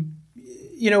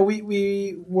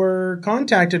 We were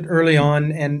contacted early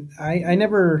on, and I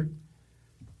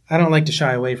don't like to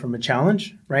shy away from a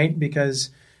challenge, right?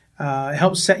 Because it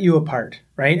helps set you apart,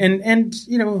 right? And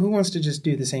who wants to just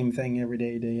do the same thing every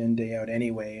day, day in, day out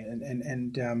anyway?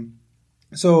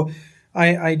 So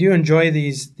I do enjoy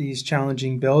these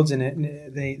challenging builds,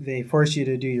 and they force you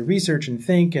to do your research and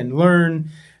think and learn.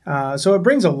 So it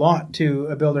brings a lot to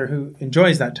a builder who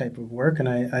enjoys that type of work, and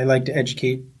I like to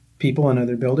educate people and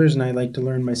other builders, and I like to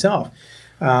learn myself.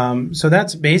 So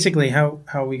that's basically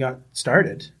how we got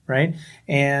started, right?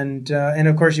 And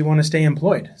of course, you want to stay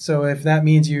employed. So if that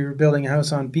means you're building a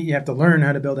house on peat, you have to learn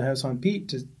how to build a house on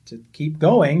peat to keep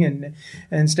going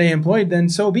and stay employed. Then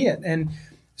so be it. And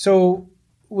so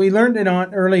we learned it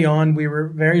early on. We were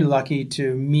very lucky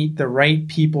to meet the right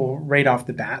people right off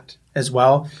the bat as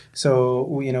well. So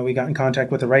we got in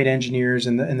contact with the right engineers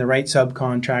and the right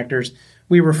subcontractors.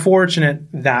 We were fortunate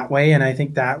that way, and I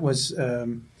think that was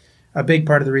a big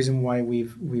part of the reason why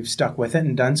we've stuck with it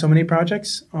and done so many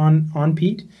projects on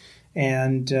peat.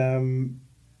 And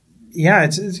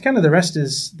it's kind of the rest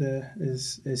is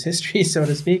history, so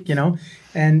to speak,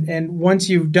 And once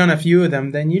you've done a few of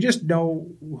them, then you just know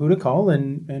who to call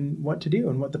and what to do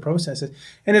and what the process is.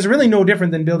 And it's really no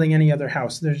different than building any other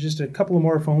house. There's just a couple of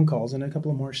more phone calls and a couple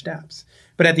of more steps.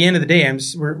 But at the end of the day,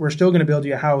 we're still going to build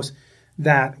you a house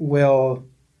that will,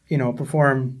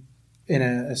 perform in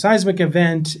a seismic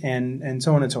event and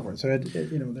so on and so forth. So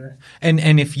they're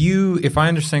And if I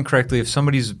understand correctly, if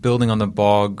somebody's building on the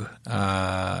bog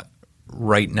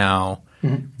right now,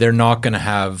 they're not going to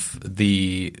have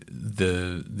the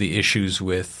issues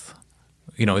with,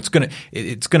 it's going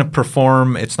to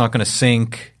perform. It's not going to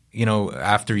sink.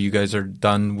 After you guys are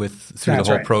done through That's the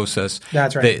whole right. process.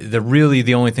 That's right.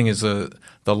 The only thing is the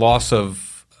loss of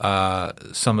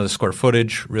some of the square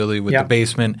footage really with the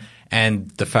basement, and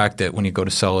the fact that when you go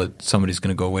to sell it, somebody's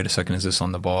going to go, wait a second, is this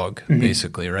on the bog,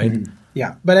 basically, right?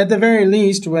 Yeah, but at the very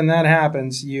least, when that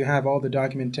happens, you have all the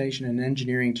documentation and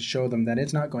engineering to show them that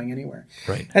it's not going anywhere.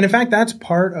 Right. And in fact, that's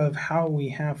part of how we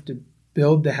have to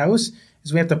build the house,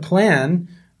 is we have to plan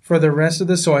for the rest of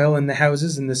the soil in the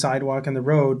houses and the sidewalk and the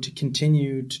road to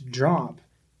continue to drop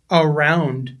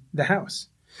around the house.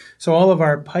 So all of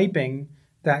our piping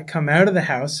that come out of the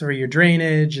house, or your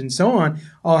drainage and so on,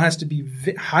 all has to be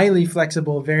highly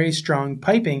flexible, very strong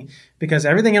piping, because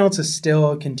everything else is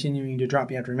still continuing to drop.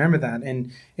 You have to remember that.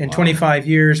 And in 25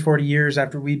 years, 40 years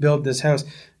after we build this house,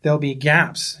 there'll be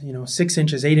gaps, 6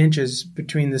 inches, 8 inches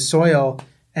between the soil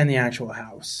and the actual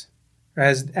house.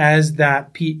 As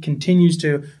that peat continues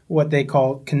to, what they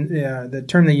call, the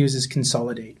term they use is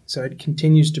consolidate. So it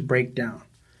continues to break down,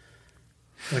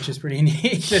 which is pretty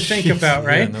neat to think about,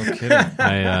 right? Yeah, no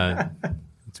kidding.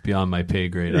 It's beyond my pay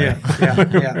grade.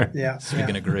 Yeah.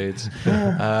 Speaking of grades.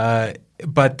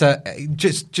 But I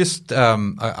just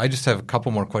have a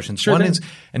couple more questions. Sure One thing. is,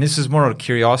 and this is more out of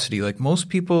curiosity, like most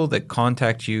people that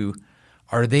contact you,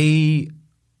 are they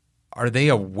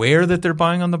aware that they're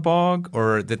buying on the bog,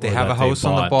 or that they have a house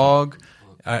on the bog?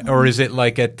 Or is it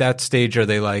like at that stage, are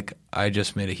they like, I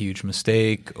just made a huge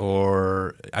mistake,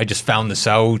 or I just found this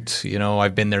out,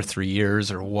 I've been there 3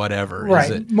 years or whatever?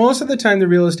 Right. Most of the time, the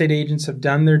real estate agents have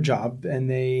done their job and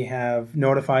they have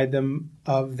notified them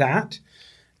of that.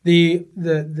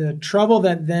 The trouble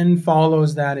that then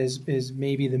follows that is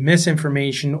maybe the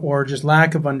misinformation or just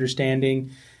lack of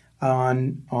understanding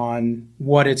on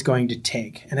what it's going to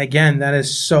take. And again, that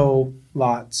is so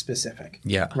lot specific.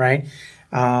 Yeah. Right.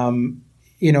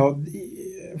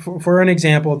 For an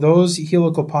example, those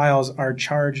helical piles are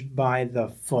charged by the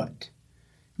foot.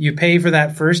 You pay for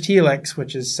that first helix,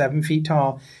 which is 7 feet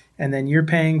tall, and then you're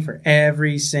paying for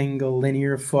every single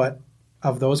linear foot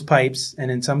of those pipes.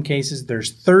 And in some cases,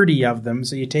 there's 30 of them.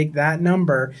 So you take that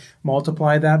number,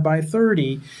 multiply that by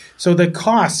 30. So the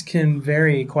cost can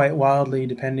vary quite wildly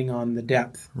depending on the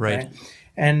depth. Right.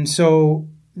 And so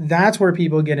that's where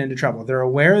people get into trouble. They're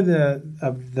aware of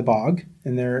the bog,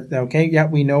 and they're okay. Yeah,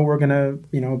 we know we're gonna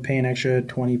pay an extra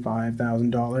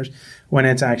 $25,000 when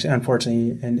it's actually,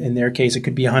 unfortunately, in their case, it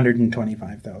could be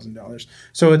 $125,000.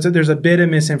 So there's a bit of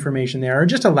misinformation there, or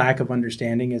just a lack of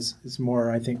understanding is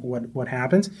more, I think, what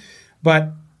happens.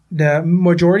 But the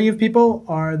majority of people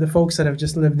are the folks that have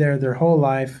just lived there their whole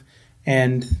life,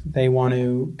 and they want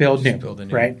to build new,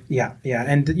 right? Yeah.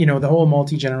 And, the whole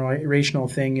multi-generational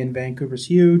thing in Vancouver is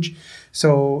huge.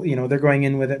 So, they're going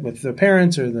in with it with the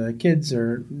parents or the kids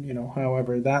or,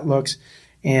 however that looks.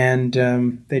 And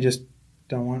they just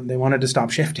don't want, they wanted to stop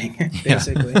shifting,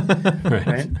 basically.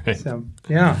 Right. So,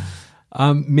 yeah.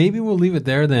 Maybe we'll leave it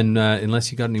there then,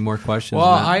 unless you got any more questions. Well,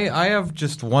 I have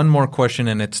just one more question,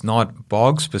 and it's not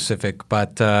bog specific,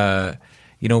 but,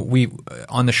 we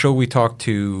on the show we talked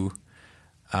to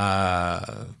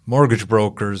mortgage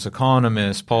brokers,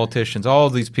 economists, politicians, all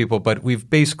of these people, but we've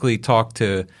basically talked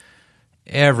to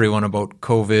everyone about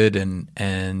COVID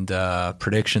and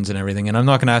predictions and everything. And I'm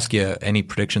not going to ask you any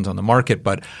predictions on the market,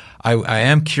 but I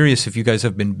am curious if you guys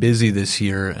have been busy this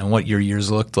year and what your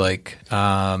years looked like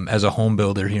as a home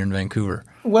builder here in Vancouver.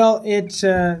 Well, it's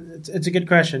a good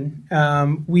question.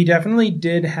 We definitely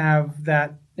did have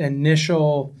that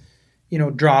initial,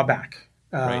 drawback.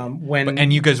 Right.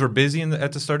 And you guys were busy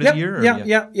at the start of the year?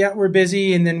 Yeah, we're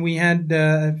busy. And then we had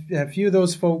a few of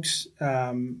those folks.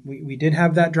 We did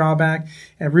have that drawback.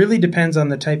 It really depends on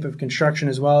the type of construction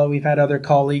as well. We've had other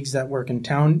colleagues that work in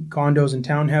condos and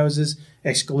townhouses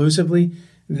exclusively.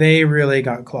 They really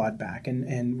got clawed back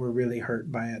and were really hurt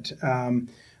by it.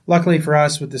 Luckily for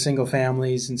us, with the single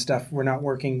families and stuff, we're not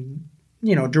working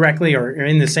directly or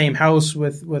in the same house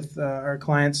with our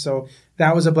clients. So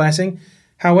that was a blessing.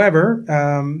 However,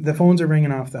 the phones are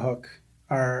ringing off the hook.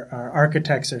 Our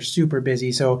architects are super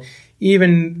busy. So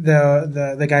even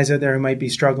the guys out there who might be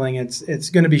struggling, it's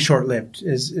going to be short-lived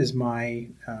is my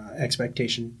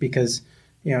expectation, because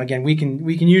again, we can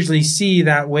usually see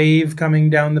that wave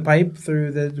coming down the pipe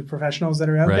through the professionals that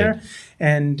are out there,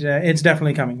 and it's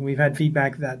definitely coming. We've had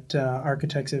feedback that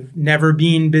architects have never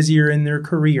been busier in their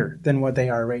career than what they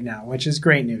are right now, which is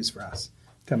great news for us.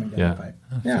 Coming down the pipe.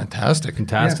 Yeah.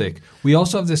 Fantastic. Yeah. We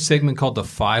also have this segment called the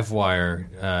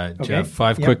 5-Wire, Jeff.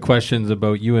 5 quick questions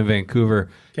about you in Vancouver.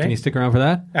 Okay. Can you stick around for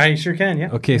that? I sure can,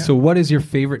 yeah. Okay, so what is your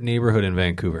favorite neighborhood in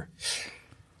Vancouver?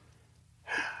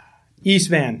 East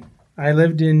Van. I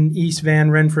lived in East Van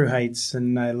Renfrew Heights,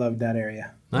 and I loved that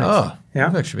area. Nice. Oh, Yeah.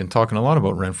 I've actually been talking a lot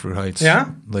about Renfrew Heights Yeah?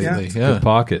 lately. Yeah. Yeah. Good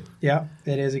pocket. Yeah,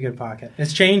 it is a good pocket.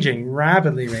 It's changing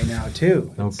rapidly right now,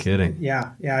 too. No kidding. Yeah.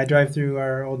 I drive through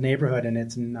our old neighborhood, and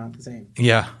it's not the same.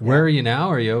 Yeah. Where are you now?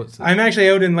 Are you out? I'm actually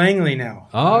out in Langley now.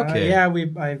 Oh, okay.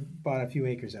 I bought a few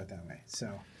acres out that way, so.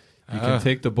 You can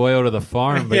take the boy out of the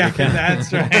farm, but Yeah, you can't.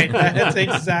 that's right. That's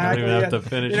exactly Don't even have it. to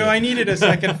finish You know, it. I needed a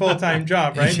second full-time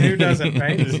job, right? Who doesn't,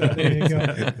 right? So there you go.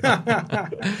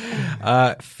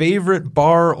 Favorite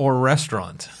bar or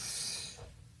restaurant?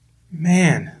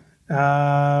 Man,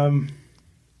 that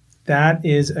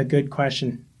is a good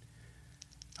question.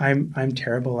 I'm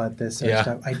terrible at this sort of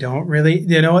stuff. I don't really,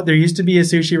 you know what? There used to be a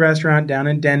sushi restaurant down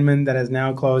in Denman that has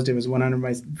now closed. It was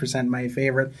 100% my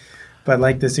favorite. But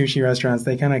like the sushi restaurants,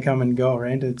 they kind of come and go,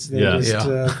 right? They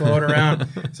just float around.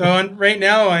 So right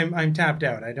now, I'm tapped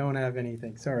out. I don't have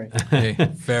anything. Sorry. Hey,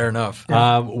 fair enough.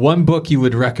 One book you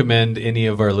would recommend any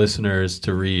of our listeners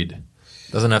to read?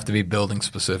 Doesn't have to be building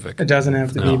specific. It doesn't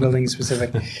have to be building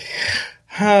specific.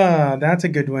 That's a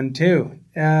good one too.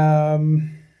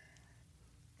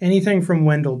 Anything from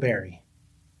Wendell Berry.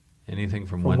 Anything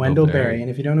from Wendell Berry. And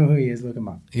if you don't know who he is, look him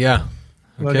up. Yeah.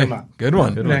 Look Okay. him up. Good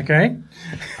one. Okay.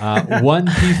 One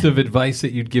piece of advice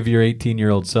that you'd give your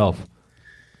 18-year-old self.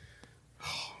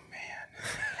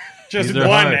 Just These are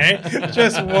one, hard. eh?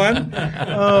 Just one?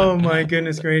 Oh, my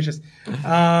goodness gracious.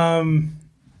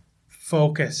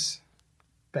 Focus.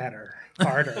 Better.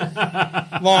 Harder.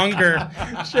 Longer.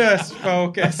 Just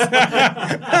focus.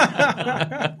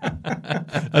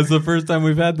 That's the first time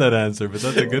we've had that answer, but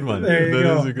that's a good one. There you That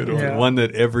go. is a good one. Yeah. One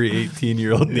that every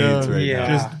 18-year-old needs right Yeah.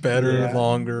 now. Just better, Yeah.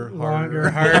 longer, Longer,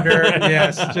 harder. harder.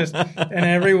 Yes. Just in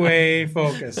every way,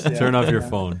 focus. Yeah. Turn off your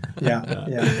phone.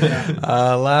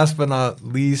 Yeah. Last but not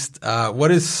least,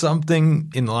 what is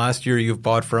something in the last year you've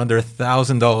bought for under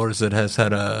 $1,000 that has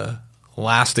had a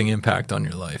lasting impact on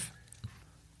your life?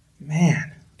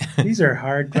 Man, these are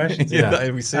hard questions. Yeah.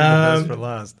 We saved the best for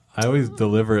last. I always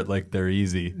deliver it like they're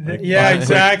easy. Like Yeah,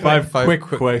 exactly. Five quick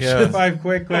quick- questions. yeah. 5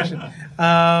 quick questions.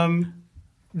 The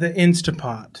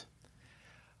Instapot.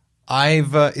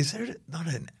 Is there not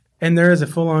an? And there is a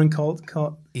full-on cult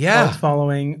Yeah.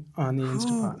 following on the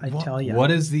Instapot. I tell you.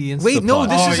 What is the Instapot? Wait, no,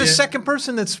 this Oh, is the yeah. second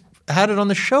person that's had it on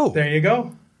the show. There you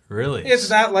go. Really? It's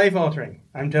that life-altering.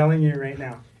 I'm telling you right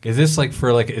now. Is this like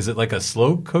is it like a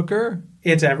slow cooker?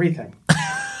 It's everything.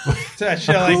 It's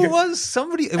actually Who like was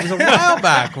somebody? It was a while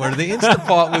back where the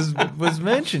Instapot was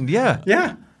mentioned. Yeah.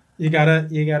 yeah, you gotta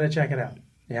check it out.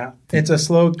 Yeah, it's a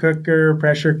slow cooker,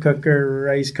 pressure cooker,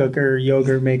 rice cooker,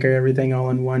 yogurt maker, everything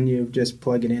all in one. You just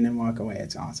plug it in and walk away.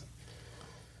 It's awesome.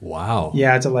 Wow.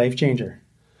 Yeah, it's a life changer.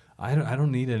 I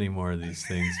don't need any more of these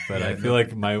things, but I feel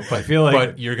like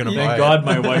But you're gonna thank buy God it.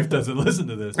 my wife doesn't listen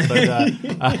to this.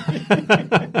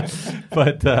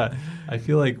 But I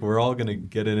feel like we're all gonna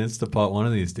get an Instapot one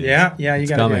of these days. Yeah, you It's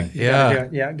gotta coming. do it. You gotta do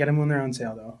it. Yeah, get them when they're on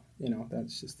sale though. You know,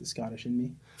 that's just the Scottish in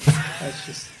me. That's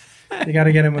just you got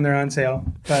to get them when they're on sale.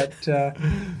 But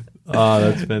Oh,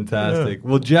 that's fantastic.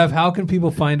 Well, Jeff, how can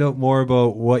people find out more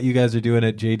about what you guys are doing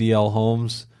at JDL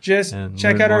Homes? just And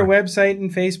check learn out our more. website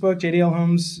and Facebook, JDL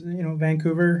Homes,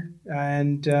 Vancouver,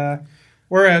 and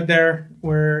we're out there.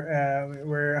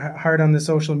 We're hard on the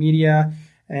social media,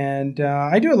 and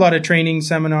I do a lot of training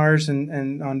seminars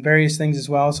and on various things as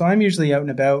well. So I'm usually out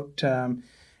and about,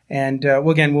 and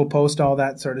we'll post all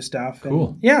that sort of stuff.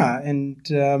 Cool.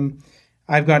 And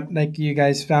I've got, like you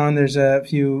guys found, there's a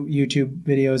few YouTube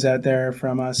videos out there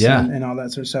from us Yeah. and all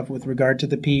that sort of stuff with regard to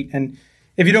the peat. And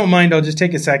if you don't mind, I'll just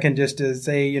take a second just to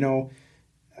say, I know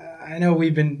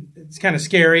it's kind of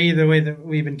scary the way that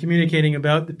we've been communicating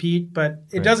about the peat, but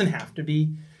it Right. doesn't have to be,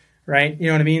 right? You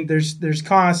know what I mean? There's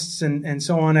costs and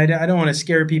so on. I don't want to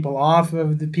scare people off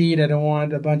of the peat. I don't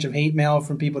want a bunch of hate mail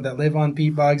from people that live on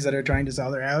peat bogs that are trying to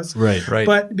sell their house. Right. Right.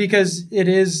 But because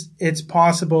it's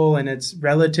possible and it's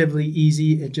relatively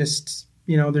easy, it just,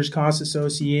 there's costs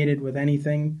associated with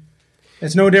anything.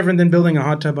 It's no different than building a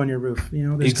hot tub on your roof.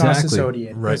 There's costs Exactly.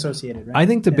 associated, right? I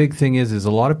think the big thing is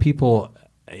a lot of people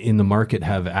in the market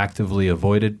have actively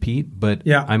avoided peat, but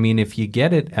Yeah. I mean, if you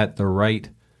get it at the right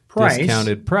Price.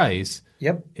 discounted price,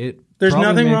 Yep. there's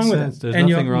Nothing wrong with it. There's And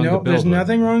nothing wrong to build There's with.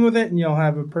 nothing wrong with it, and you'll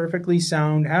have a perfectly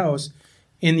sound house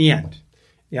in the end.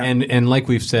 Yeah. And like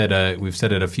we've said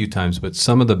it a few times, but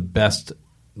some of the best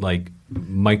like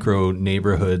micro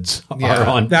neighborhoods are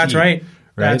on That's peat, right.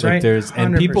 That's Like right. there's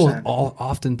and people 100%.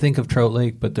 often think of Trout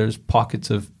Lake, but there's pockets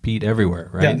of peat everywhere,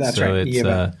 right? Yeah, that's so right. it's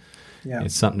Yeah. Yeah.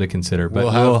 it's something to consider. But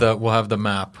we'll have the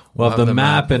map. We'll have the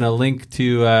map and a link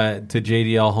to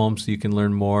JDL Homes so you can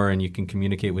learn more and you can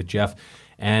communicate with Jeff.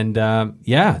 And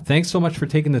yeah, thanks so much for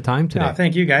taking the time today.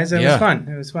 Thank you, guys. It was fun.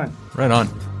 It was fun. Right on.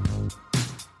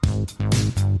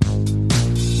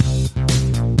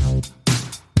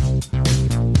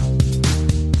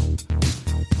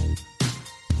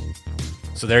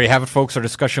 So there you have it, folks. Our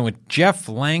discussion with Jeff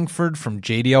Langford from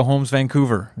JDL Homes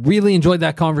Vancouver. Really enjoyed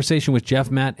that conversation with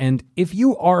Jeff, Matt. And if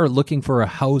you are looking for a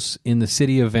house in the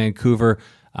city of Vancouver,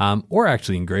 or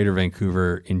actually in Greater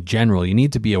Vancouver in general, you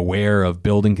need to be aware of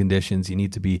building conditions. You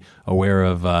need to be aware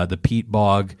of the peat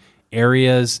bog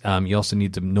areas. You also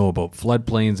need to know about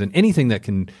floodplains and anything that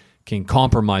can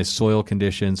compromise soil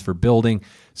conditions for building.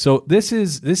 So this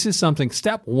is something.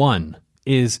 Step one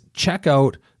is check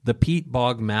out the peat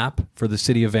bog map for the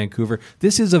city of Vancouver.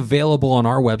 This is available on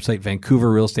our website,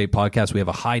 Vancouver Real Estate Podcast. We have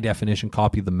a high definition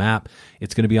copy of the map.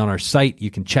 It's going to be on our site.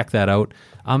 You can check that out.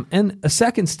 And a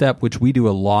second step, which we do a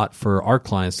lot for our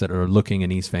clients that are looking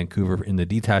in East Vancouver in the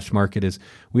detached market, is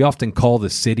we often call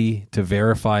the city to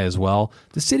verify as well.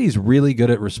 The city is really good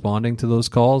at responding to those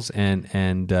calls and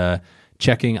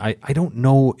checking. I don't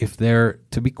know if they're,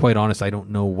 to be quite honest, I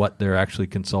don't know what they're actually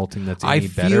consulting that's any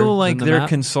better. I feel like than the they're map.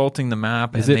 consulting the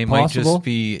map, Is and it they might possible just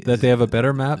be that they have a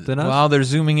better map than us? While they're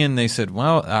zooming in, they said,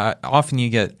 well, often you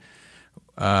get,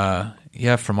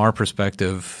 from our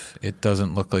perspective, it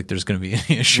doesn't look like there's going to be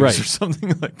any issues or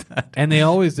something like that. And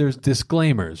there's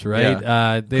disclaimers, right?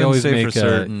 Yeah. They Couldn't always say make for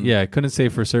certain. couldn't say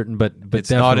for certain, but It's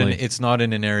definitely it's not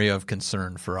in an area of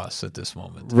concern for us at this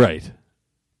moment. right.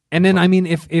 And then, I mean,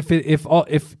 if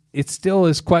it still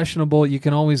is questionable, you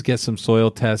can always get some soil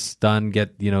tests done.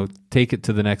 Take it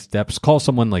to the next steps. Call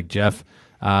someone like Jeff,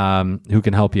 who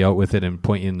can help you out with it and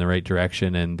point you in the right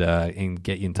direction and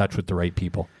get you in touch with the right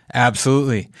people.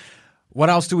 Absolutely. What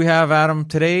else do we have, Adam?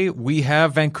 Today we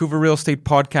have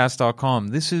VancouverRealEstatePodcast.com.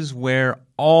 This is where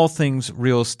all things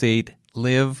real estate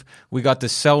live. We got the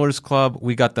Sellers Club.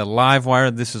 We got the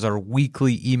Livewire. This is our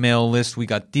weekly email list. We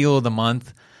got Deal of the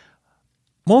Month.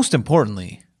 Most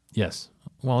importantly, Yes.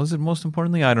 well, is it most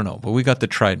importantly? I don't know, but we got the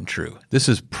tried and true. This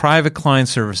is private client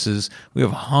services. We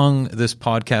have hung this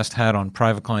podcast hat on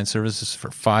private client services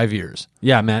for 5 years.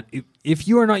 Yeah, Matt. If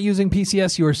you are not using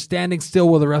PCS, you are standing still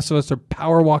while the rest of us are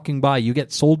power walking by. You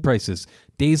get sold prices,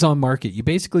 days on market. You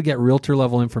basically get realtor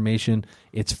level information.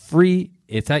 It's free.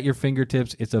 It's at your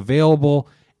fingertips. It's available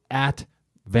at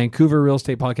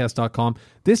VancouverRealEstatePodcast.com.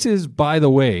 This is, by the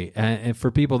way, and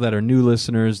for people that are new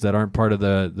listeners that aren't part of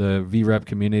the VREP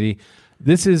community,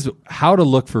 this is how to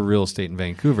look for real estate in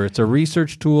Vancouver. It's a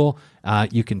research tool.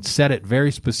 You can set it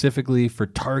very specifically for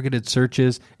targeted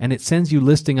searches, and it sends you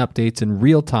listing updates in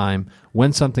real time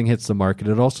when something hits the market.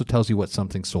 It also tells you what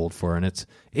something sold for, and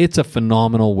it's a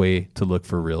phenomenal way to look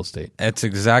for real estate. That's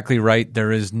exactly right.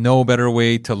 There is no better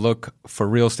way to look for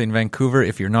real estate in Vancouver.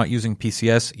 If you're not using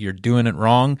PCS, you're doing it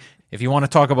wrong. If you want to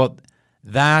talk about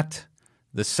that,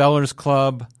 the Sellers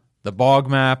Club, the Bog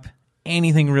Map,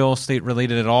 anything real estate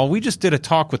related at all, we just did a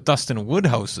talk with Dustin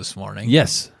Woodhouse this morning.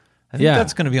 Yes. I think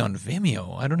that's going to be on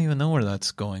Vimeo. I don't even know where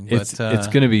that's going. But It's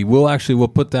going to be. We'll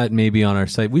put that maybe on our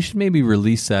site. We should maybe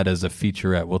release that as a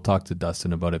featurette. We'll talk to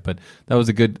Dustin about it. But that was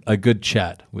a good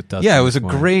chat with Dustin. Yeah, it was a this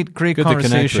morning. great Good to connect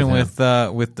conversation with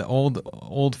with the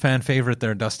old fan favorite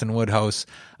there, Dustin Woodhouse.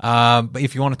 But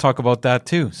if you want to talk about that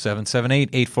too,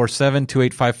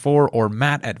 778-847-2854 or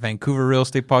Matt at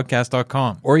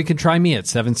VancouverRealEstatePodcast.com. Or you can try me at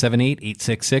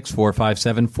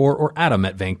 778-866-4574 or Adam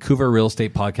at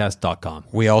VancouverRealEstatePodcast.com.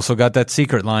 We also got that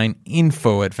secret line,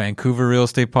 info at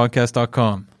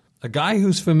VancouverRealEstatePodcast.com. A guy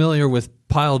who's familiar with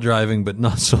pile driving, but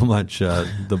not so much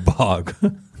the bog.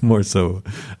 More so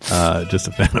just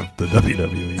a fan of the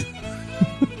WWE.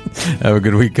 Have a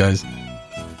good week, guys.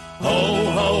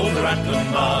 Ho, ho, the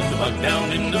rattling bog, the bug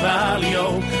down in the valley,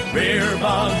 oh. Rare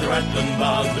bog, the rattling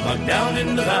bog, the bug down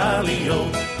in the valley,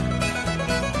 oh.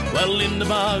 Well, in the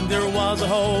bog there was a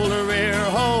hole, a rare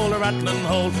hole, a rattling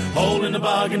hole. Hole in the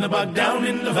bog down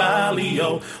in the valley,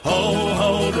 oh. Ho,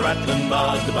 ho, the rattling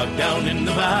bog, the bug down in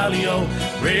the valley, oh.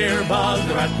 Rare bog,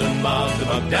 the rattling bog, the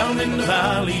bug down in the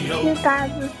valley, oh.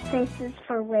 2,000 Spaces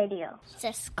for Radio.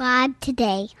 Subscribe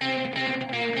today.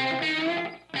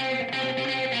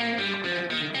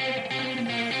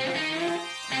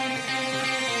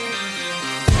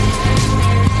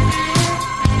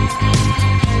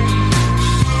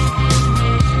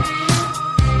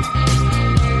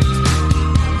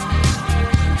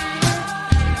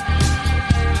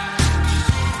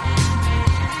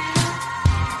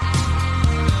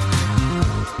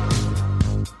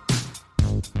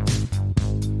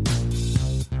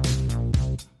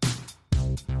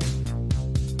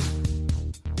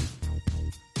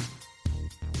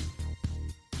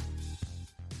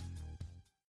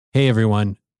 Hey,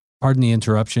 everyone. Pardon the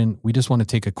interruption. We just want to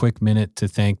take a quick minute to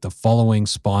thank the following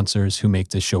sponsors who make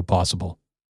this show possible.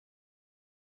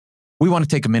 We want to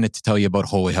take a minute to tell you about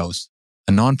Holy House,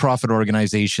 a nonprofit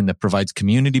organization that provides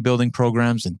community building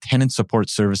programs and tenant support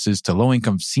services to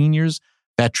low-income seniors,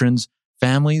 veterans,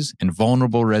 families, and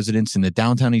vulnerable residents in the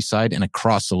downtown east side and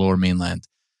across the lower mainland.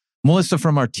 Melissa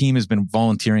from our team has been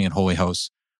volunteering at Holy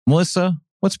House. Melissa,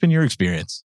 what's been your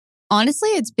experience? Honestly,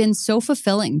 it's been so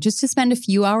fulfilling just to spend a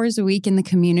few hours a week in the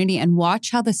community and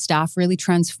watch how the staff really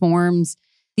transforms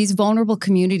these vulnerable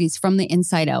communities from the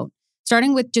inside out,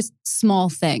 starting with just small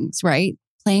things, right?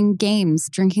 Playing games,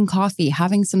 drinking coffee,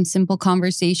 having some simple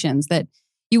conversations that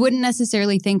you wouldn't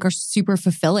necessarily think are super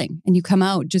fulfilling. And you come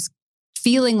out just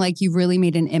feeling like you've really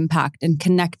made an impact and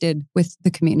connected with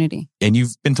the community. And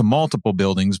you've been to multiple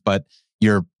buildings, but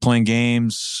you're playing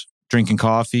games, drinking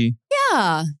coffee.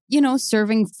 Yeah,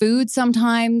 serving food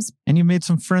sometimes. And you made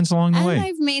some friends along the way. And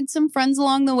I've made some friends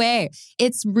along the way.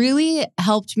 It's really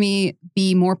helped me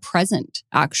be more present,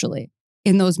 actually,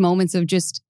 in those moments of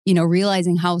just,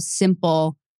 realizing how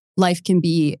simple life can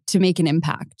be to make an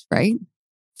impact, right?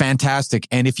 Fantastic.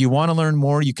 And if you want to learn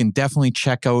more, you can definitely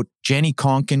check out Jenny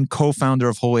Conkin, co-founder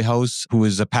of Holy House, who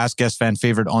is a past guest fan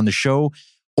favorite on the show,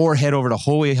 or head over to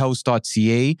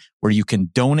holyhouse.ca where you can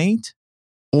donate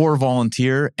or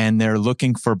volunteer, and they're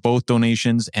looking for both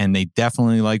donations, and they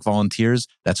definitely like volunteers.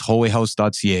 That's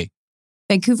holyhouse.ca.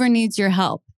 Vancouver needs your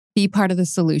help. Be part of the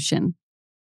solution.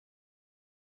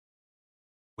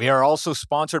 We are also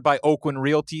sponsored by Oakwyn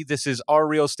Realty. This is our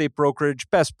real estate brokerage,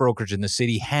 best brokerage in the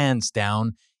city, hands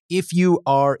down. If you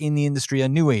are in the industry, a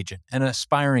new agent, an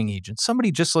aspiring agent, somebody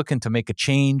just looking to make a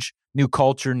change, new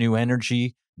culture, new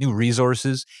energy, new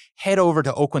resources, head over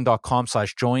to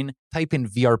oakwyn.com/join, type in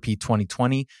VRP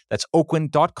 2020. That's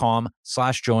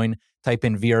oakwyn.com/join, type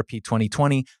in VRP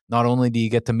 2020. Not only do you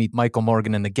get to meet Michael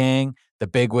Morgan and the gang, the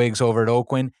bigwigs over at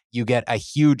Oakwyn, you get a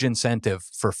huge incentive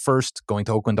for first going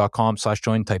to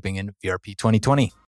oakwyn.com/join, typing in VRP 2020.